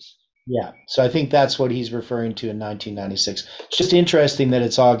times. Yeah, so I think that's what he's referring to in 1996. It's just interesting that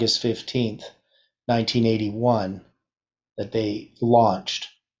it's August 15th 1981 that they launched.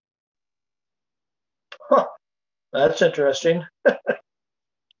 Huh. That's interesting.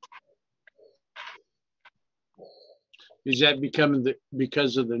 Is that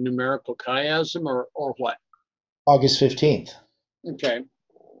because of the numerical chiasm or what? August 15th. Okay.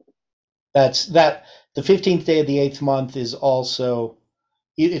 The 15th day of the 8th month is also,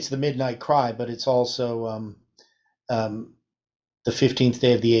 it's the midnight cry, but it's also the 15th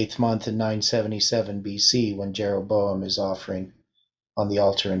day of the 8th month in 977 BC when Jeroboam is offering on the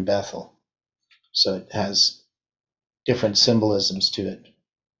altar in Bethel. So it has different symbolisms to it.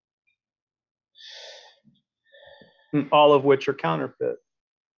 All of which are counterfeit.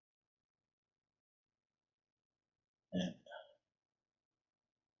 Yeah.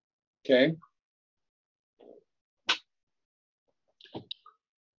 Okay.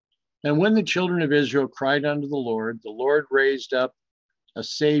 And when the children of Israel cried unto the Lord raised up a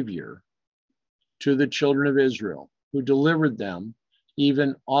Savior to the children of Israel, who delivered them,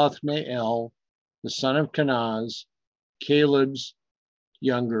 even Othniel, the son of Kenaz, Caleb's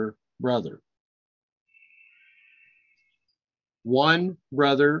younger brother. One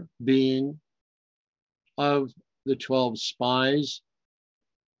brother being of the 12 spies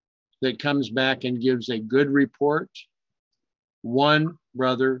that comes back and gives a good report. One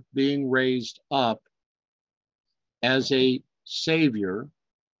brother being raised up as a savior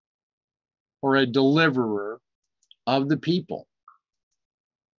or a deliverer of the people.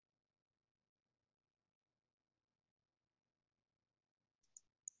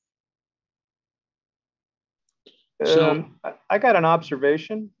 So I got an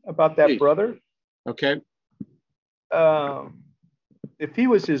observation about that brother. Okay. If he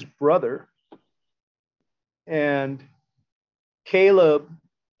was his brother and Caleb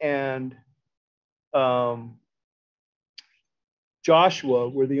and Joshua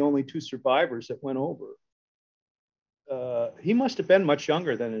were the only two survivors that went over, he must have been much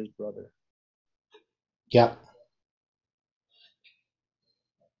younger than his brother. Yeah.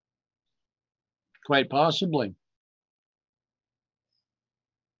 Quite possibly.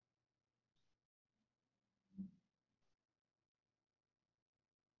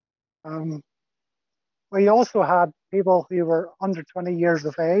 We also had people who were under 20 years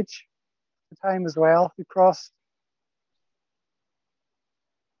of age at the time as well who crossed.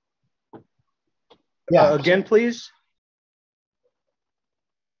 Yeah. Again, please.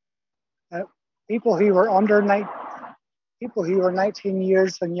 People who were 19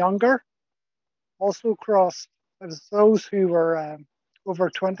 years and younger also crossed. It was those who were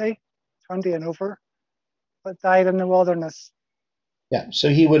over 20 and over, but died in the wilderness. Yeah, so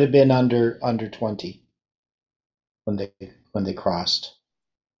he would have been under 20 when they crossed.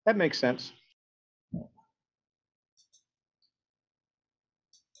 That makes sense.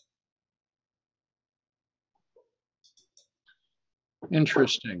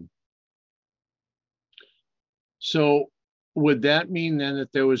 Interesting. So would that mean then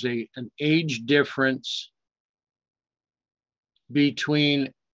that there was an age difference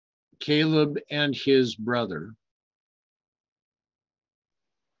between Caleb and his brother?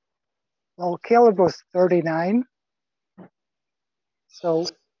 Well, Caleb was 39, so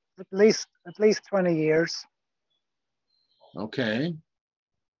at least 20 years. Okay.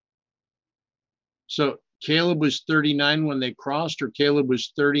 So Caleb was 39 when they crossed, or Caleb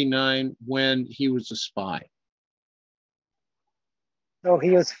was 39 when he was a spy? No, he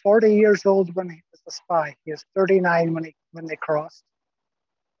was 40 years old when he was a spy. He was 39 when they crossed.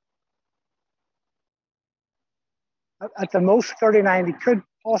 At the most 39, he could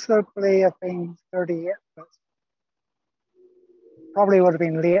possibly have been 38, but probably would have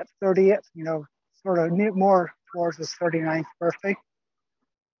been late 38, sort of more towards his 39th birthday.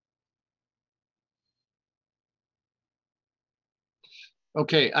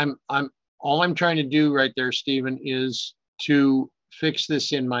 Okay, all I'm trying to do right there, Stephen, is to fix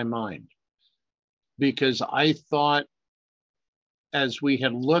this in my mind, because I thought, as we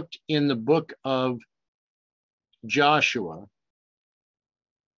had looked in the book of Joshua,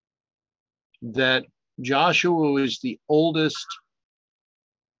 that Joshua was the oldest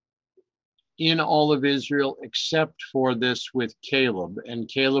in all of Israel except for this with Caleb, and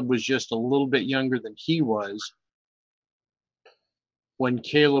Caleb was just a little bit younger than he was when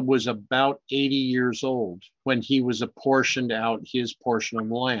Caleb was about 80 years old, when he was apportioned out his portion of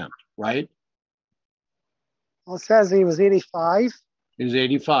land, right? Well, it says he was 85. He was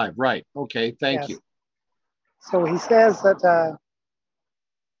 85, right. Okay, thank you. So he says that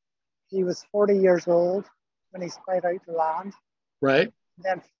he was 40 years old when he spied out the land. Right. And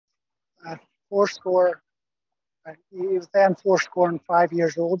then he was then 85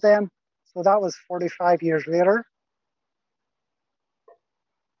 years old then. So that was 45 years later.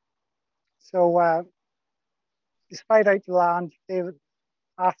 So they spied out the land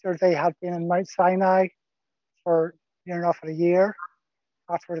after they had been in Mount Sinai for near enough a year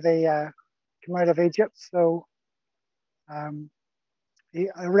after they came out of Egypt. So I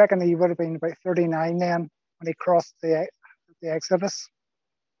reckon he would have been about 39 then when he crossed the Exodus.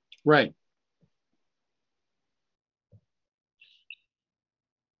 Right.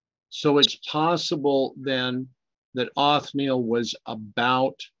 So it's possible then that Othniel was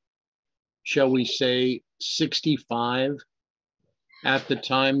about, shall we say, 65 at the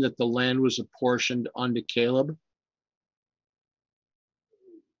time that the land was apportioned unto Caleb?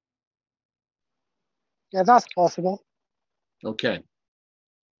 Yeah, that's possible. Okay.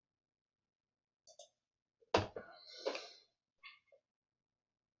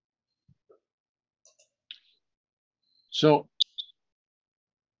 So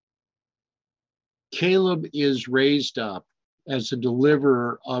Caleb is raised up as a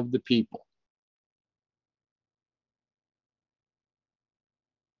deliverer of the people.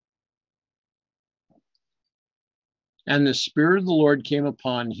 And the Spirit of the Lord came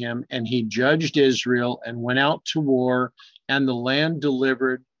upon him, and he judged Israel and went out to war, and the land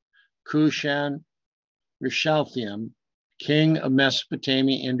delivered Cushan Rishathaim, king of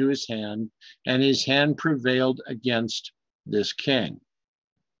Mesopotamia, into his hand, and his hand prevailed against this king.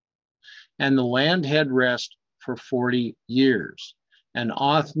 And the land had rest for 40 years, and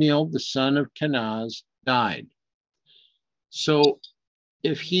Othniel, the son of Kenaz, died. So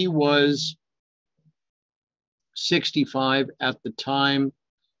if he was 65 at the time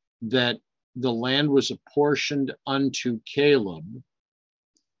that the land was apportioned unto Caleb,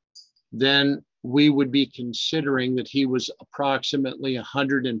 then we would be considering that he was approximately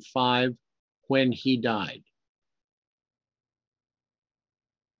 105 when he died.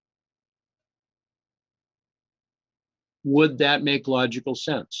 Would that make logical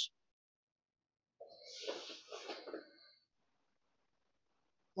sense?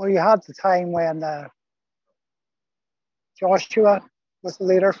 Well, you had the time when Joshua was the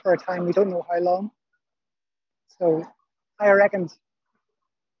leader for a time. We don't know how long. So I reckon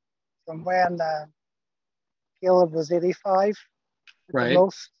from when Caleb was 85 at Right. the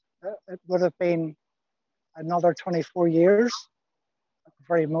most, it would have been another 24 years at the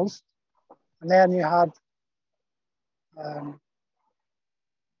very most. And then you had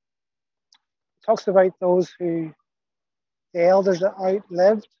talks about those who, the elders that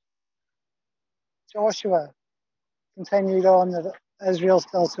outlived. Joshua continued on that Israel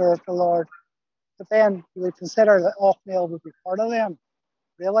still served the Lord. But then you would consider that Othniel would be part of them.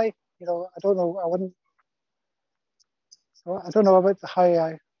 Really? You know, I don't know. I wouldn't. So I don't know about how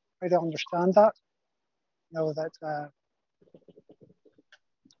to understand that. You know that.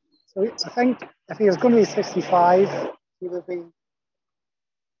 So I think if he was going to be 65, he would be.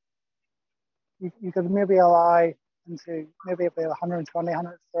 You could maybe allow into maybe about 120,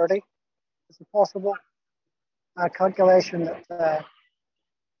 130. Is it possible? A calculation that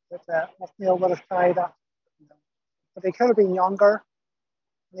Othniel would have tried at. But he could have been younger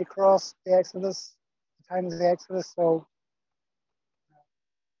when he crossed the Exodus, the time of the Exodus, so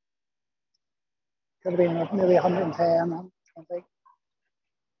could have been maybe 110, 120.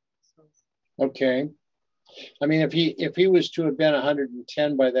 So. Okay. I mean, if he was to have been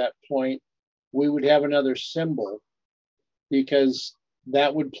 110 by that point, we would have another symbol, because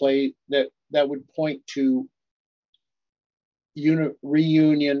that would point to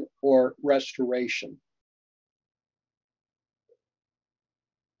reunion or restoration,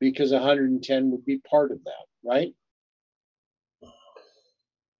 because 110 would be part of that, right?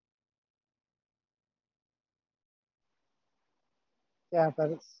 Yeah, but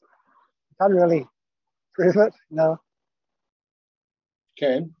you can't really prove it, no.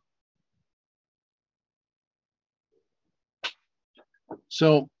 Okay.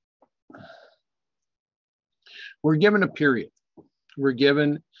 So we're given a period. We're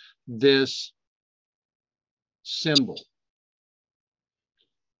given this symbol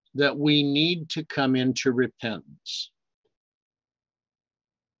that we need to come into repentance.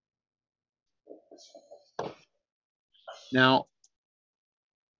 Now,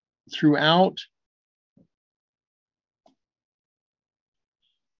 throughout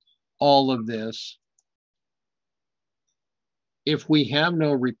all of this, if we have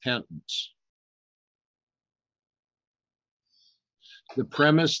no repentance, the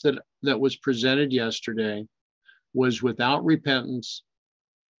premise that was presented yesterday was, without repentance,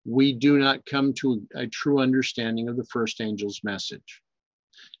 we do not come to a true understanding of the first angel's message.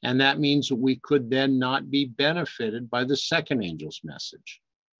 And that means that we could then not be benefited by the second angel's message.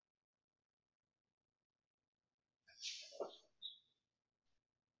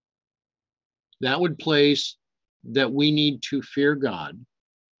 That would place that we need to fear God.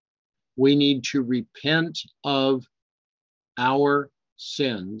 We need to repent of our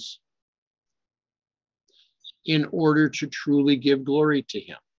sins in order to truly give glory to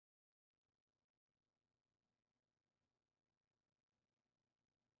him.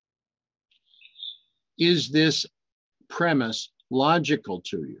 Is this premise logical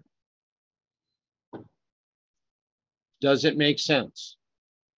to you? Does it make sense?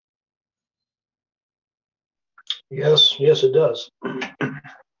 Yes, yes, it does.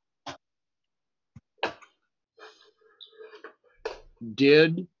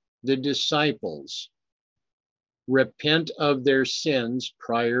 Did the disciples repent of their sins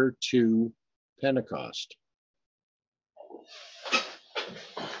prior to Pentecost?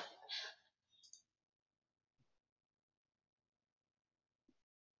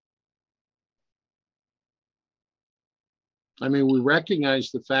 I mean, we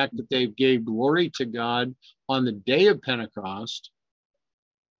recognize the fact that they gave glory to God on the day of Pentecost.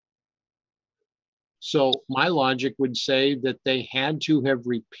 So my logic would say that they had to have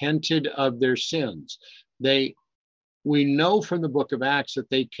repented of their sins. We know from the book of Acts that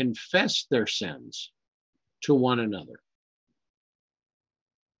they confessed their sins to one another.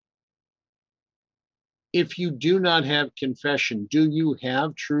 If you do not have confession, do you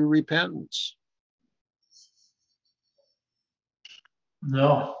have true repentance?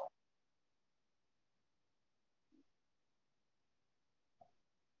 No.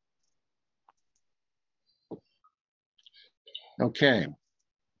 Okay.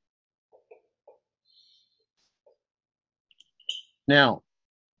 Now,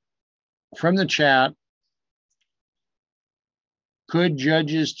 from the chat, could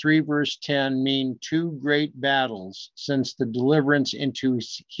Judges 3 verse 10 mean two great battles since the deliverance into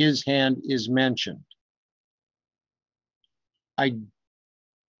his hand is mentioned?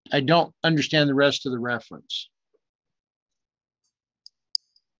 I don't understand the rest of the reference.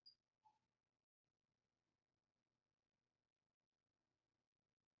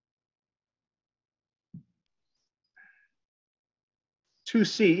 Two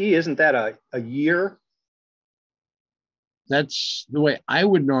CE, isn't that a year? That's the way I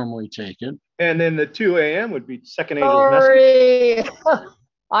would normally take it. And then the 2 a.m. would be second angel's message. Sorry,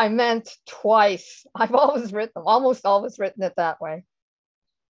 I meant twice. I've almost almost always written it that way.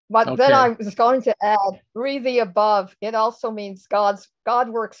 But then I was going to add, read the above. It also means God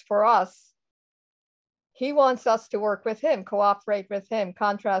works for us. He wants us to work with him, cooperate with him.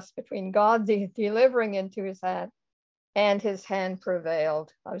 Contrast between God delivering into his hand and his hand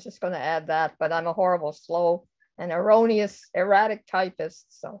prevailed. I was just going to add that, but I'm a horrible, slow, and erroneous, erratic typist.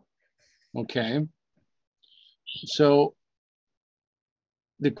 So. Okay. So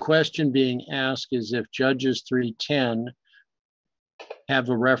the question being asked is if Judges 3:10 have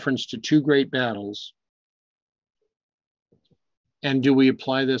a reference to two great battles, and do we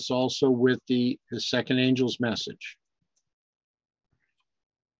apply this also with the second angel's message?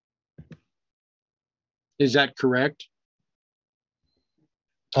 Is that correct?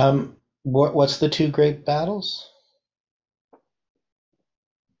 What's the two great battles?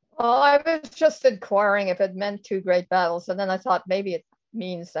 Well, I was just inquiring if it meant two great battles, and then I thought maybe it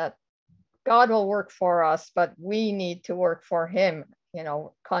means that God will work for us, but we need to work for him. You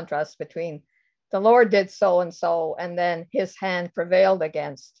know, contrast between the Lord did so and so, and then his hand prevailed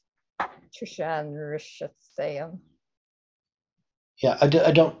against Chushan Rishathaim. Yeah,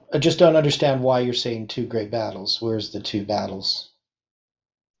 I just don't understand why you're saying two great battles. Where's the two battles?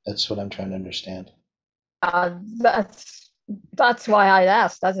 That's what I'm trying to understand. That's why I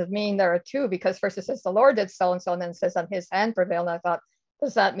asked. Does it mean there are two? Because first it says the Lord did so and so, and then it says on his hand prevailed. And I thought,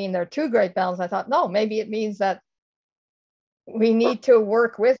 does that mean there are two great battles? I thought, no, maybe it means that we need to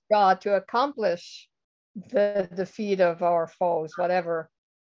work with God to accomplish the defeat of our foes, whatever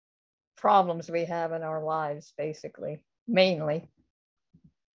problems we have in our lives, basically, mainly.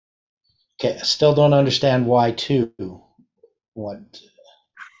 Okay, I still don't understand why two.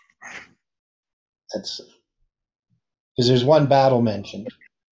 That's because there's one battle mentioned.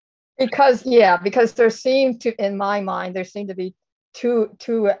 Because there seemed to, in my mind, there seemed to be two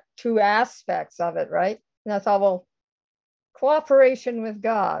aspects of it, right? And I thought, well, cooperation with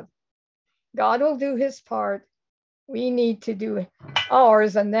God. God will do his part. We need to do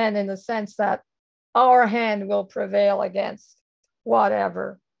ours. And then in the sense that our hand will prevail against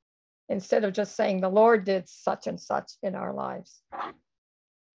whatever, instead of just saying the Lord did such and such in our lives.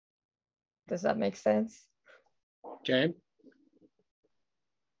 Does that make sense? Okay.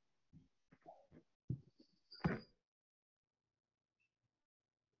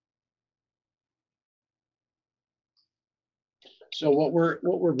 So what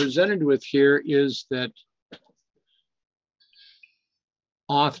we're presented with here is that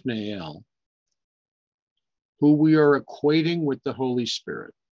Othniel, who we are equating with the Holy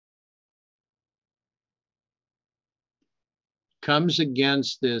Spirit, comes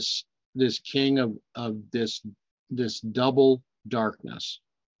against this king of this double darkness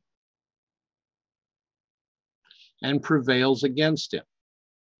and prevails against him.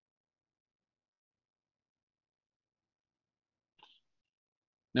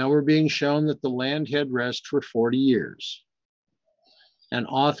 Now we're being shown that the land had rest for 40 years, and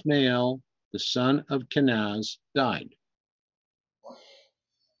Othniel, the son of Kenaz, died.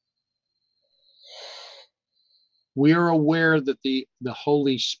 We are aware that the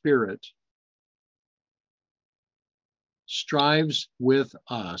Holy Spirit strives with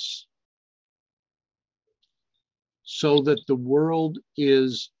us so that the world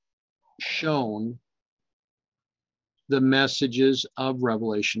is shown the messages of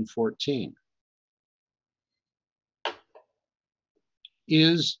Revelation 14.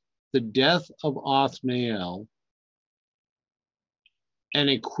 Is the death of Othniel an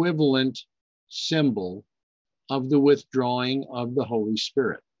equivalent symbol of the withdrawing of the Holy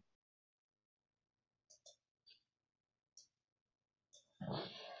Spirit?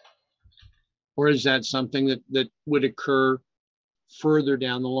 Or is that something that would occur further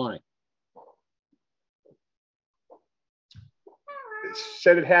down the line? It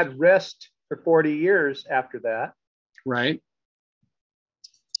said it had rest for 40 years after that. Right.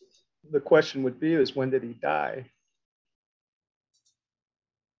 The question would be is when did he die?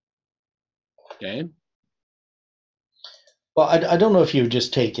 Okay. Well, I don't know if you would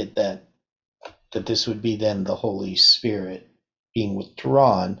just take it that this would be then the Holy Spirit being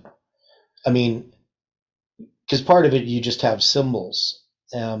withdrawn. I mean, because part of it, you just have symbols.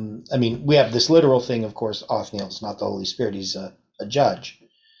 I mean, we have this literal thing, of course. Othniel's not the Holy Spirit. He's a judge.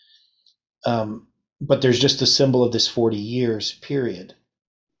 But there's just a symbol of this 40 years period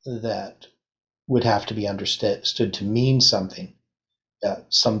that would have to be understood to mean something,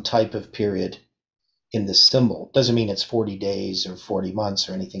 some type of period in this symbol. Doesn't mean it's 40 days or 40 months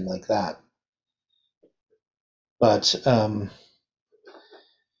or anything like that. But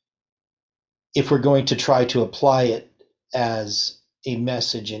if we're going to try to apply it as a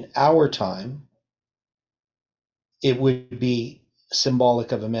message in our time, it would be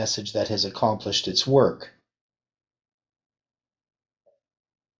symbolic of a message that has accomplished its work.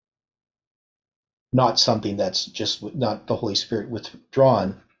 Not something that's just not the Holy Spirit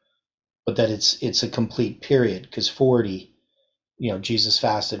withdrawn, but that it's a complete period, because 40, Jesus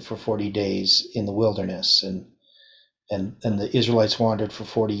fasted for 40 days in the wilderness, and the Israelites wandered for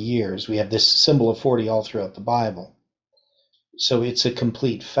 40 years. We have this symbol of 40 all throughout the Bible. So it's a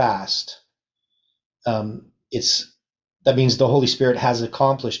complete fast. That means the Holy Spirit has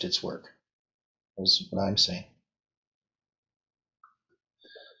accomplished its work, is what I'm saying.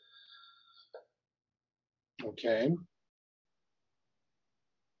 Okay.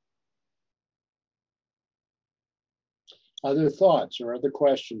 Other thoughts or other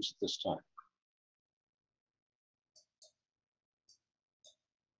questions at this time?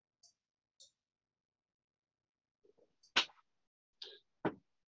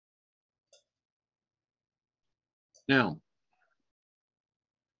 Now,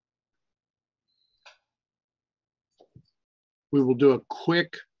 we will do a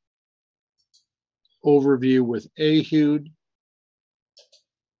quick overview with Ehud,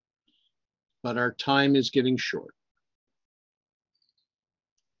 but our time is getting short.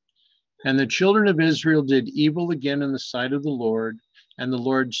 And the children of Israel did evil again in the sight of the Lord, and the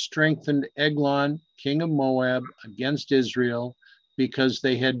Lord strengthened Eglon, king of Moab, against Israel, because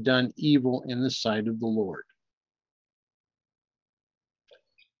they had done evil in the sight of the Lord.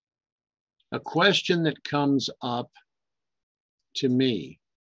 A question that comes up to me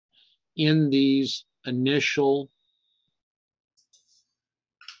in these initial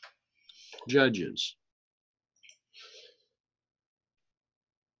judges: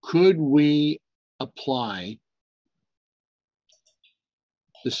 could we apply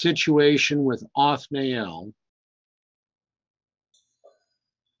the situation with Othniel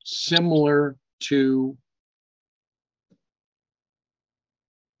similar to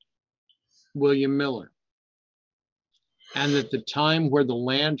William Miller, and that the time where the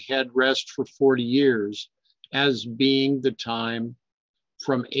land had rest for 40 years as being the time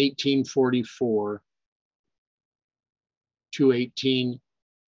from 1844 to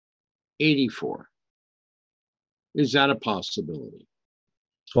 1884? Is that a possibility?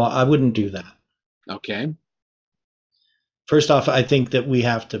 Well, I wouldn't do that. Okay. First off, I think that we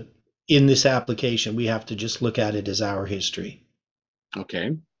have to, in this application, we have to just look at it as our history.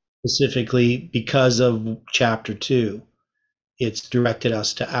 Okay. Specifically because of chapter 2. It's directed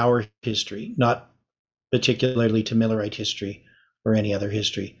us to our history, not particularly to Millerite history or any other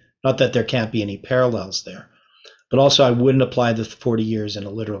history. Not that there can't be any parallels there, but also I wouldn't apply the 40 years in a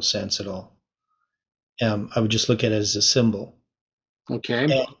literal sense at all. I would just look at it as a symbol. Okay.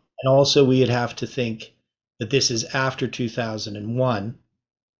 And also we'd have to think that this is after 2001,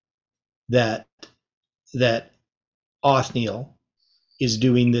 that Othniel is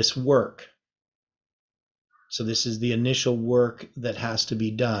doing this work. So this is the initial work that has to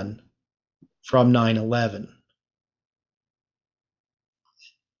be done from 9/11.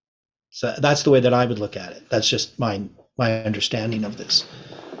 So that's the way that I would look at it. That's just my understanding of this.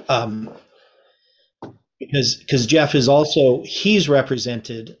 Because Jeff is also, he's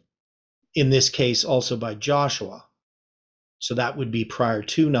represented in this case also by Joshua. So that would be prior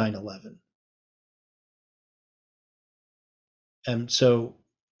to 9/11. And so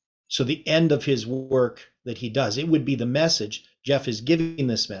the end of his work that he does, it would be the message. Jeff is giving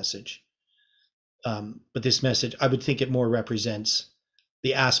this message. But this message, I would think it more represents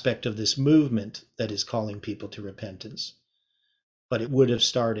the aspect of this movement that is calling people to repentance. But it would have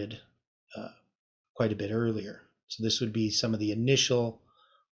started quite a bit earlier. So this would be some of the initial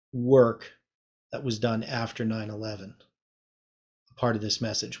work that was done after 9/11, a part of this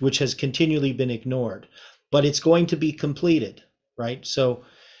message, which has continually been ignored. But it's going to be completed, right? So,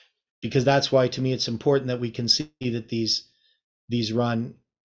 because that's why to me it's important that we can see that these run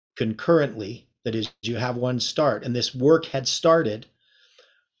concurrently. That is, you have one start, and this work had started,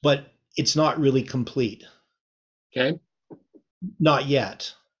 but it's not really complete. Okay. Not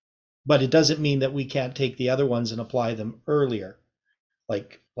yet. But it doesn't mean that we can't take the other ones and apply them earlier,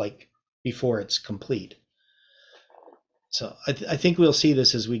 like before it's complete. So I think we'll see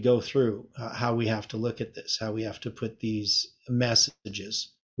this as we go through how we have to look at this, how we have to put these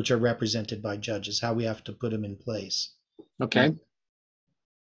messages, which are represented by judges, how we have to put them in place. Okay.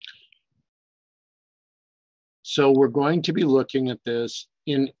 So we're going to be looking at this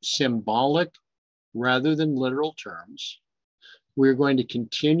in symbolic rather than literal terms. We're going to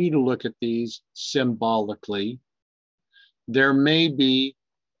continue to look at these symbolically. There may be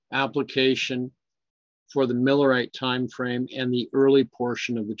application for the Millerite time frame and the early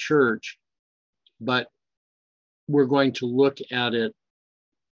portion of the church, but we're going to look at it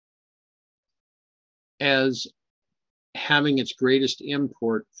as having its greatest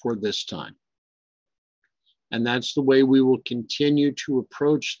import for this time. And that's the way we will continue to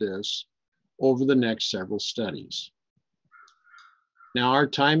approach this over the next several studies. Now, our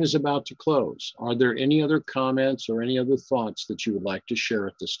time is about to close. Are there any other comments or any other thoughts that you would like to share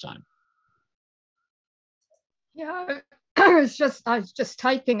at this time? Yeah, I was just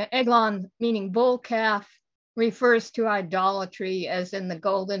typing Eglon, meaning bull calf, refers to idolatry, as in the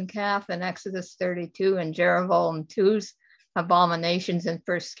golden calf in Exodus 32 and Jeroboam 2's abominations in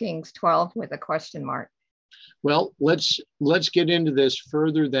 1 Kings 12 with a question mark. Well, let's get into this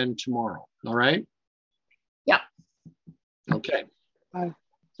further then tomorrow. All right? Yeah. Okay.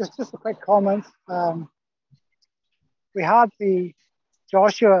 Just a quick comment. We had the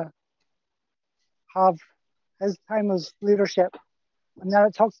Joshua have his time as leadership, and then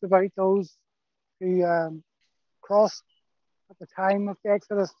it talks about those who crossed at the time of the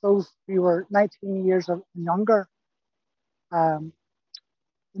Exodus, those who were 19 years and younger, and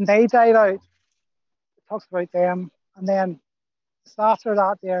they died out. It talks about them, and then after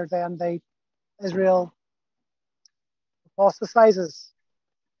that, Israel apostatizes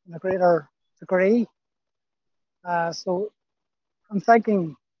in a greater degree. So I'm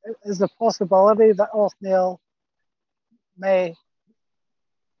thinking, is the possibility that Othniel may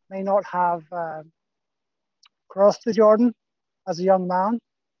not have crossed the Jordan as a young man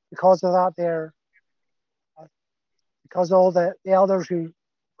because of that because all the elders who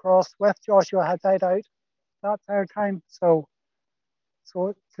crossed with Joshua had died out that entire time. So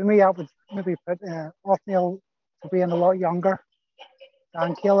to me, I would maybe put Othniel to being a lot younger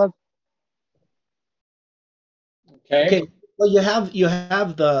than Caleb. Okay. Well, you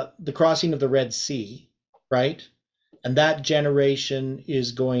have the crossing of the Red Sea, right? And that generation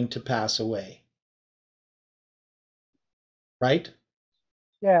is going to pass away, right?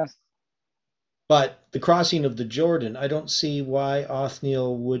 Yes. But the crossing of the Jordan, I don't see why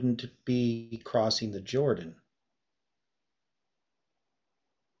Othniel wouldn't be crossing the Jordan.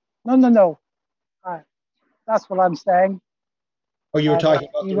 No. That's what I'm saying. Oh, you were talking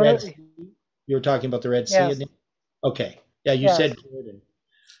about the Red Sea? You were talking about the Red Sea? Yes. Okay. Yeah, you said Jordan.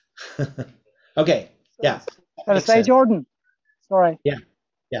 Okay. Yeah. Did I say Jordan? Sorry. Yeah.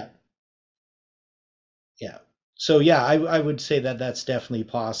 So yeah, I would say that that's definitely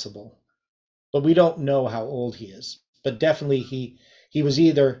possible, but we don't know how old he is. But definitely he was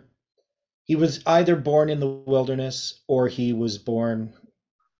either born in the wilderness, or he was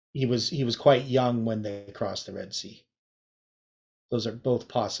quite young when they crossed the Red Sea. Those are both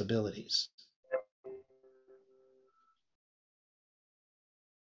possibilities.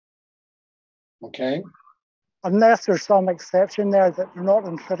 Okay. Unless there's some exception there that they're not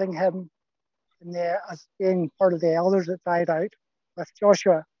including him in there as being part of the elders that died out with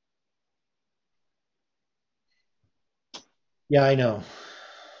Joshua. Yeah, I know.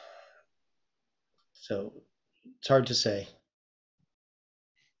 So it's hard to say.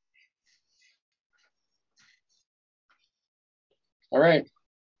 All right.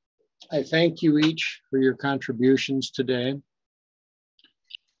 I thank you each for your contributions today.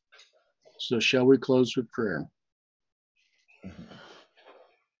 So shall we close with prayer?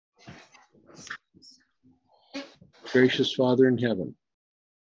 Gracious Father in heaven,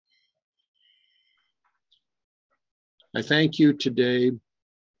 I thank you today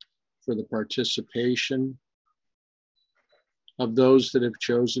for the participation of those that have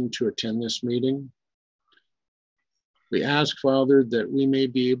chosen to attend this meeting. We ask, Father, that we may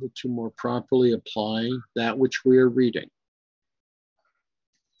be able to more properly apply that which we are reading.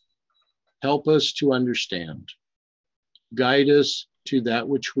 Help us to understand. Guide us to that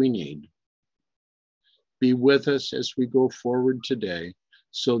which we need. Be with us as we go forward today,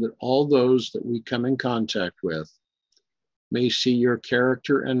 so that all those that we come in contact with may see your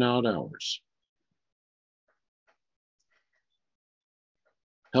character and not ours.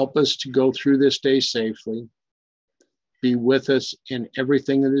 Help us to go through this day safely. Be with us in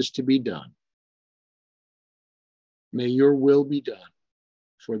everything that is to be done. May your will be done.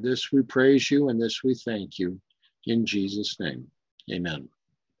 For this we praise you, and this we thank you. In Jesus' name, amen.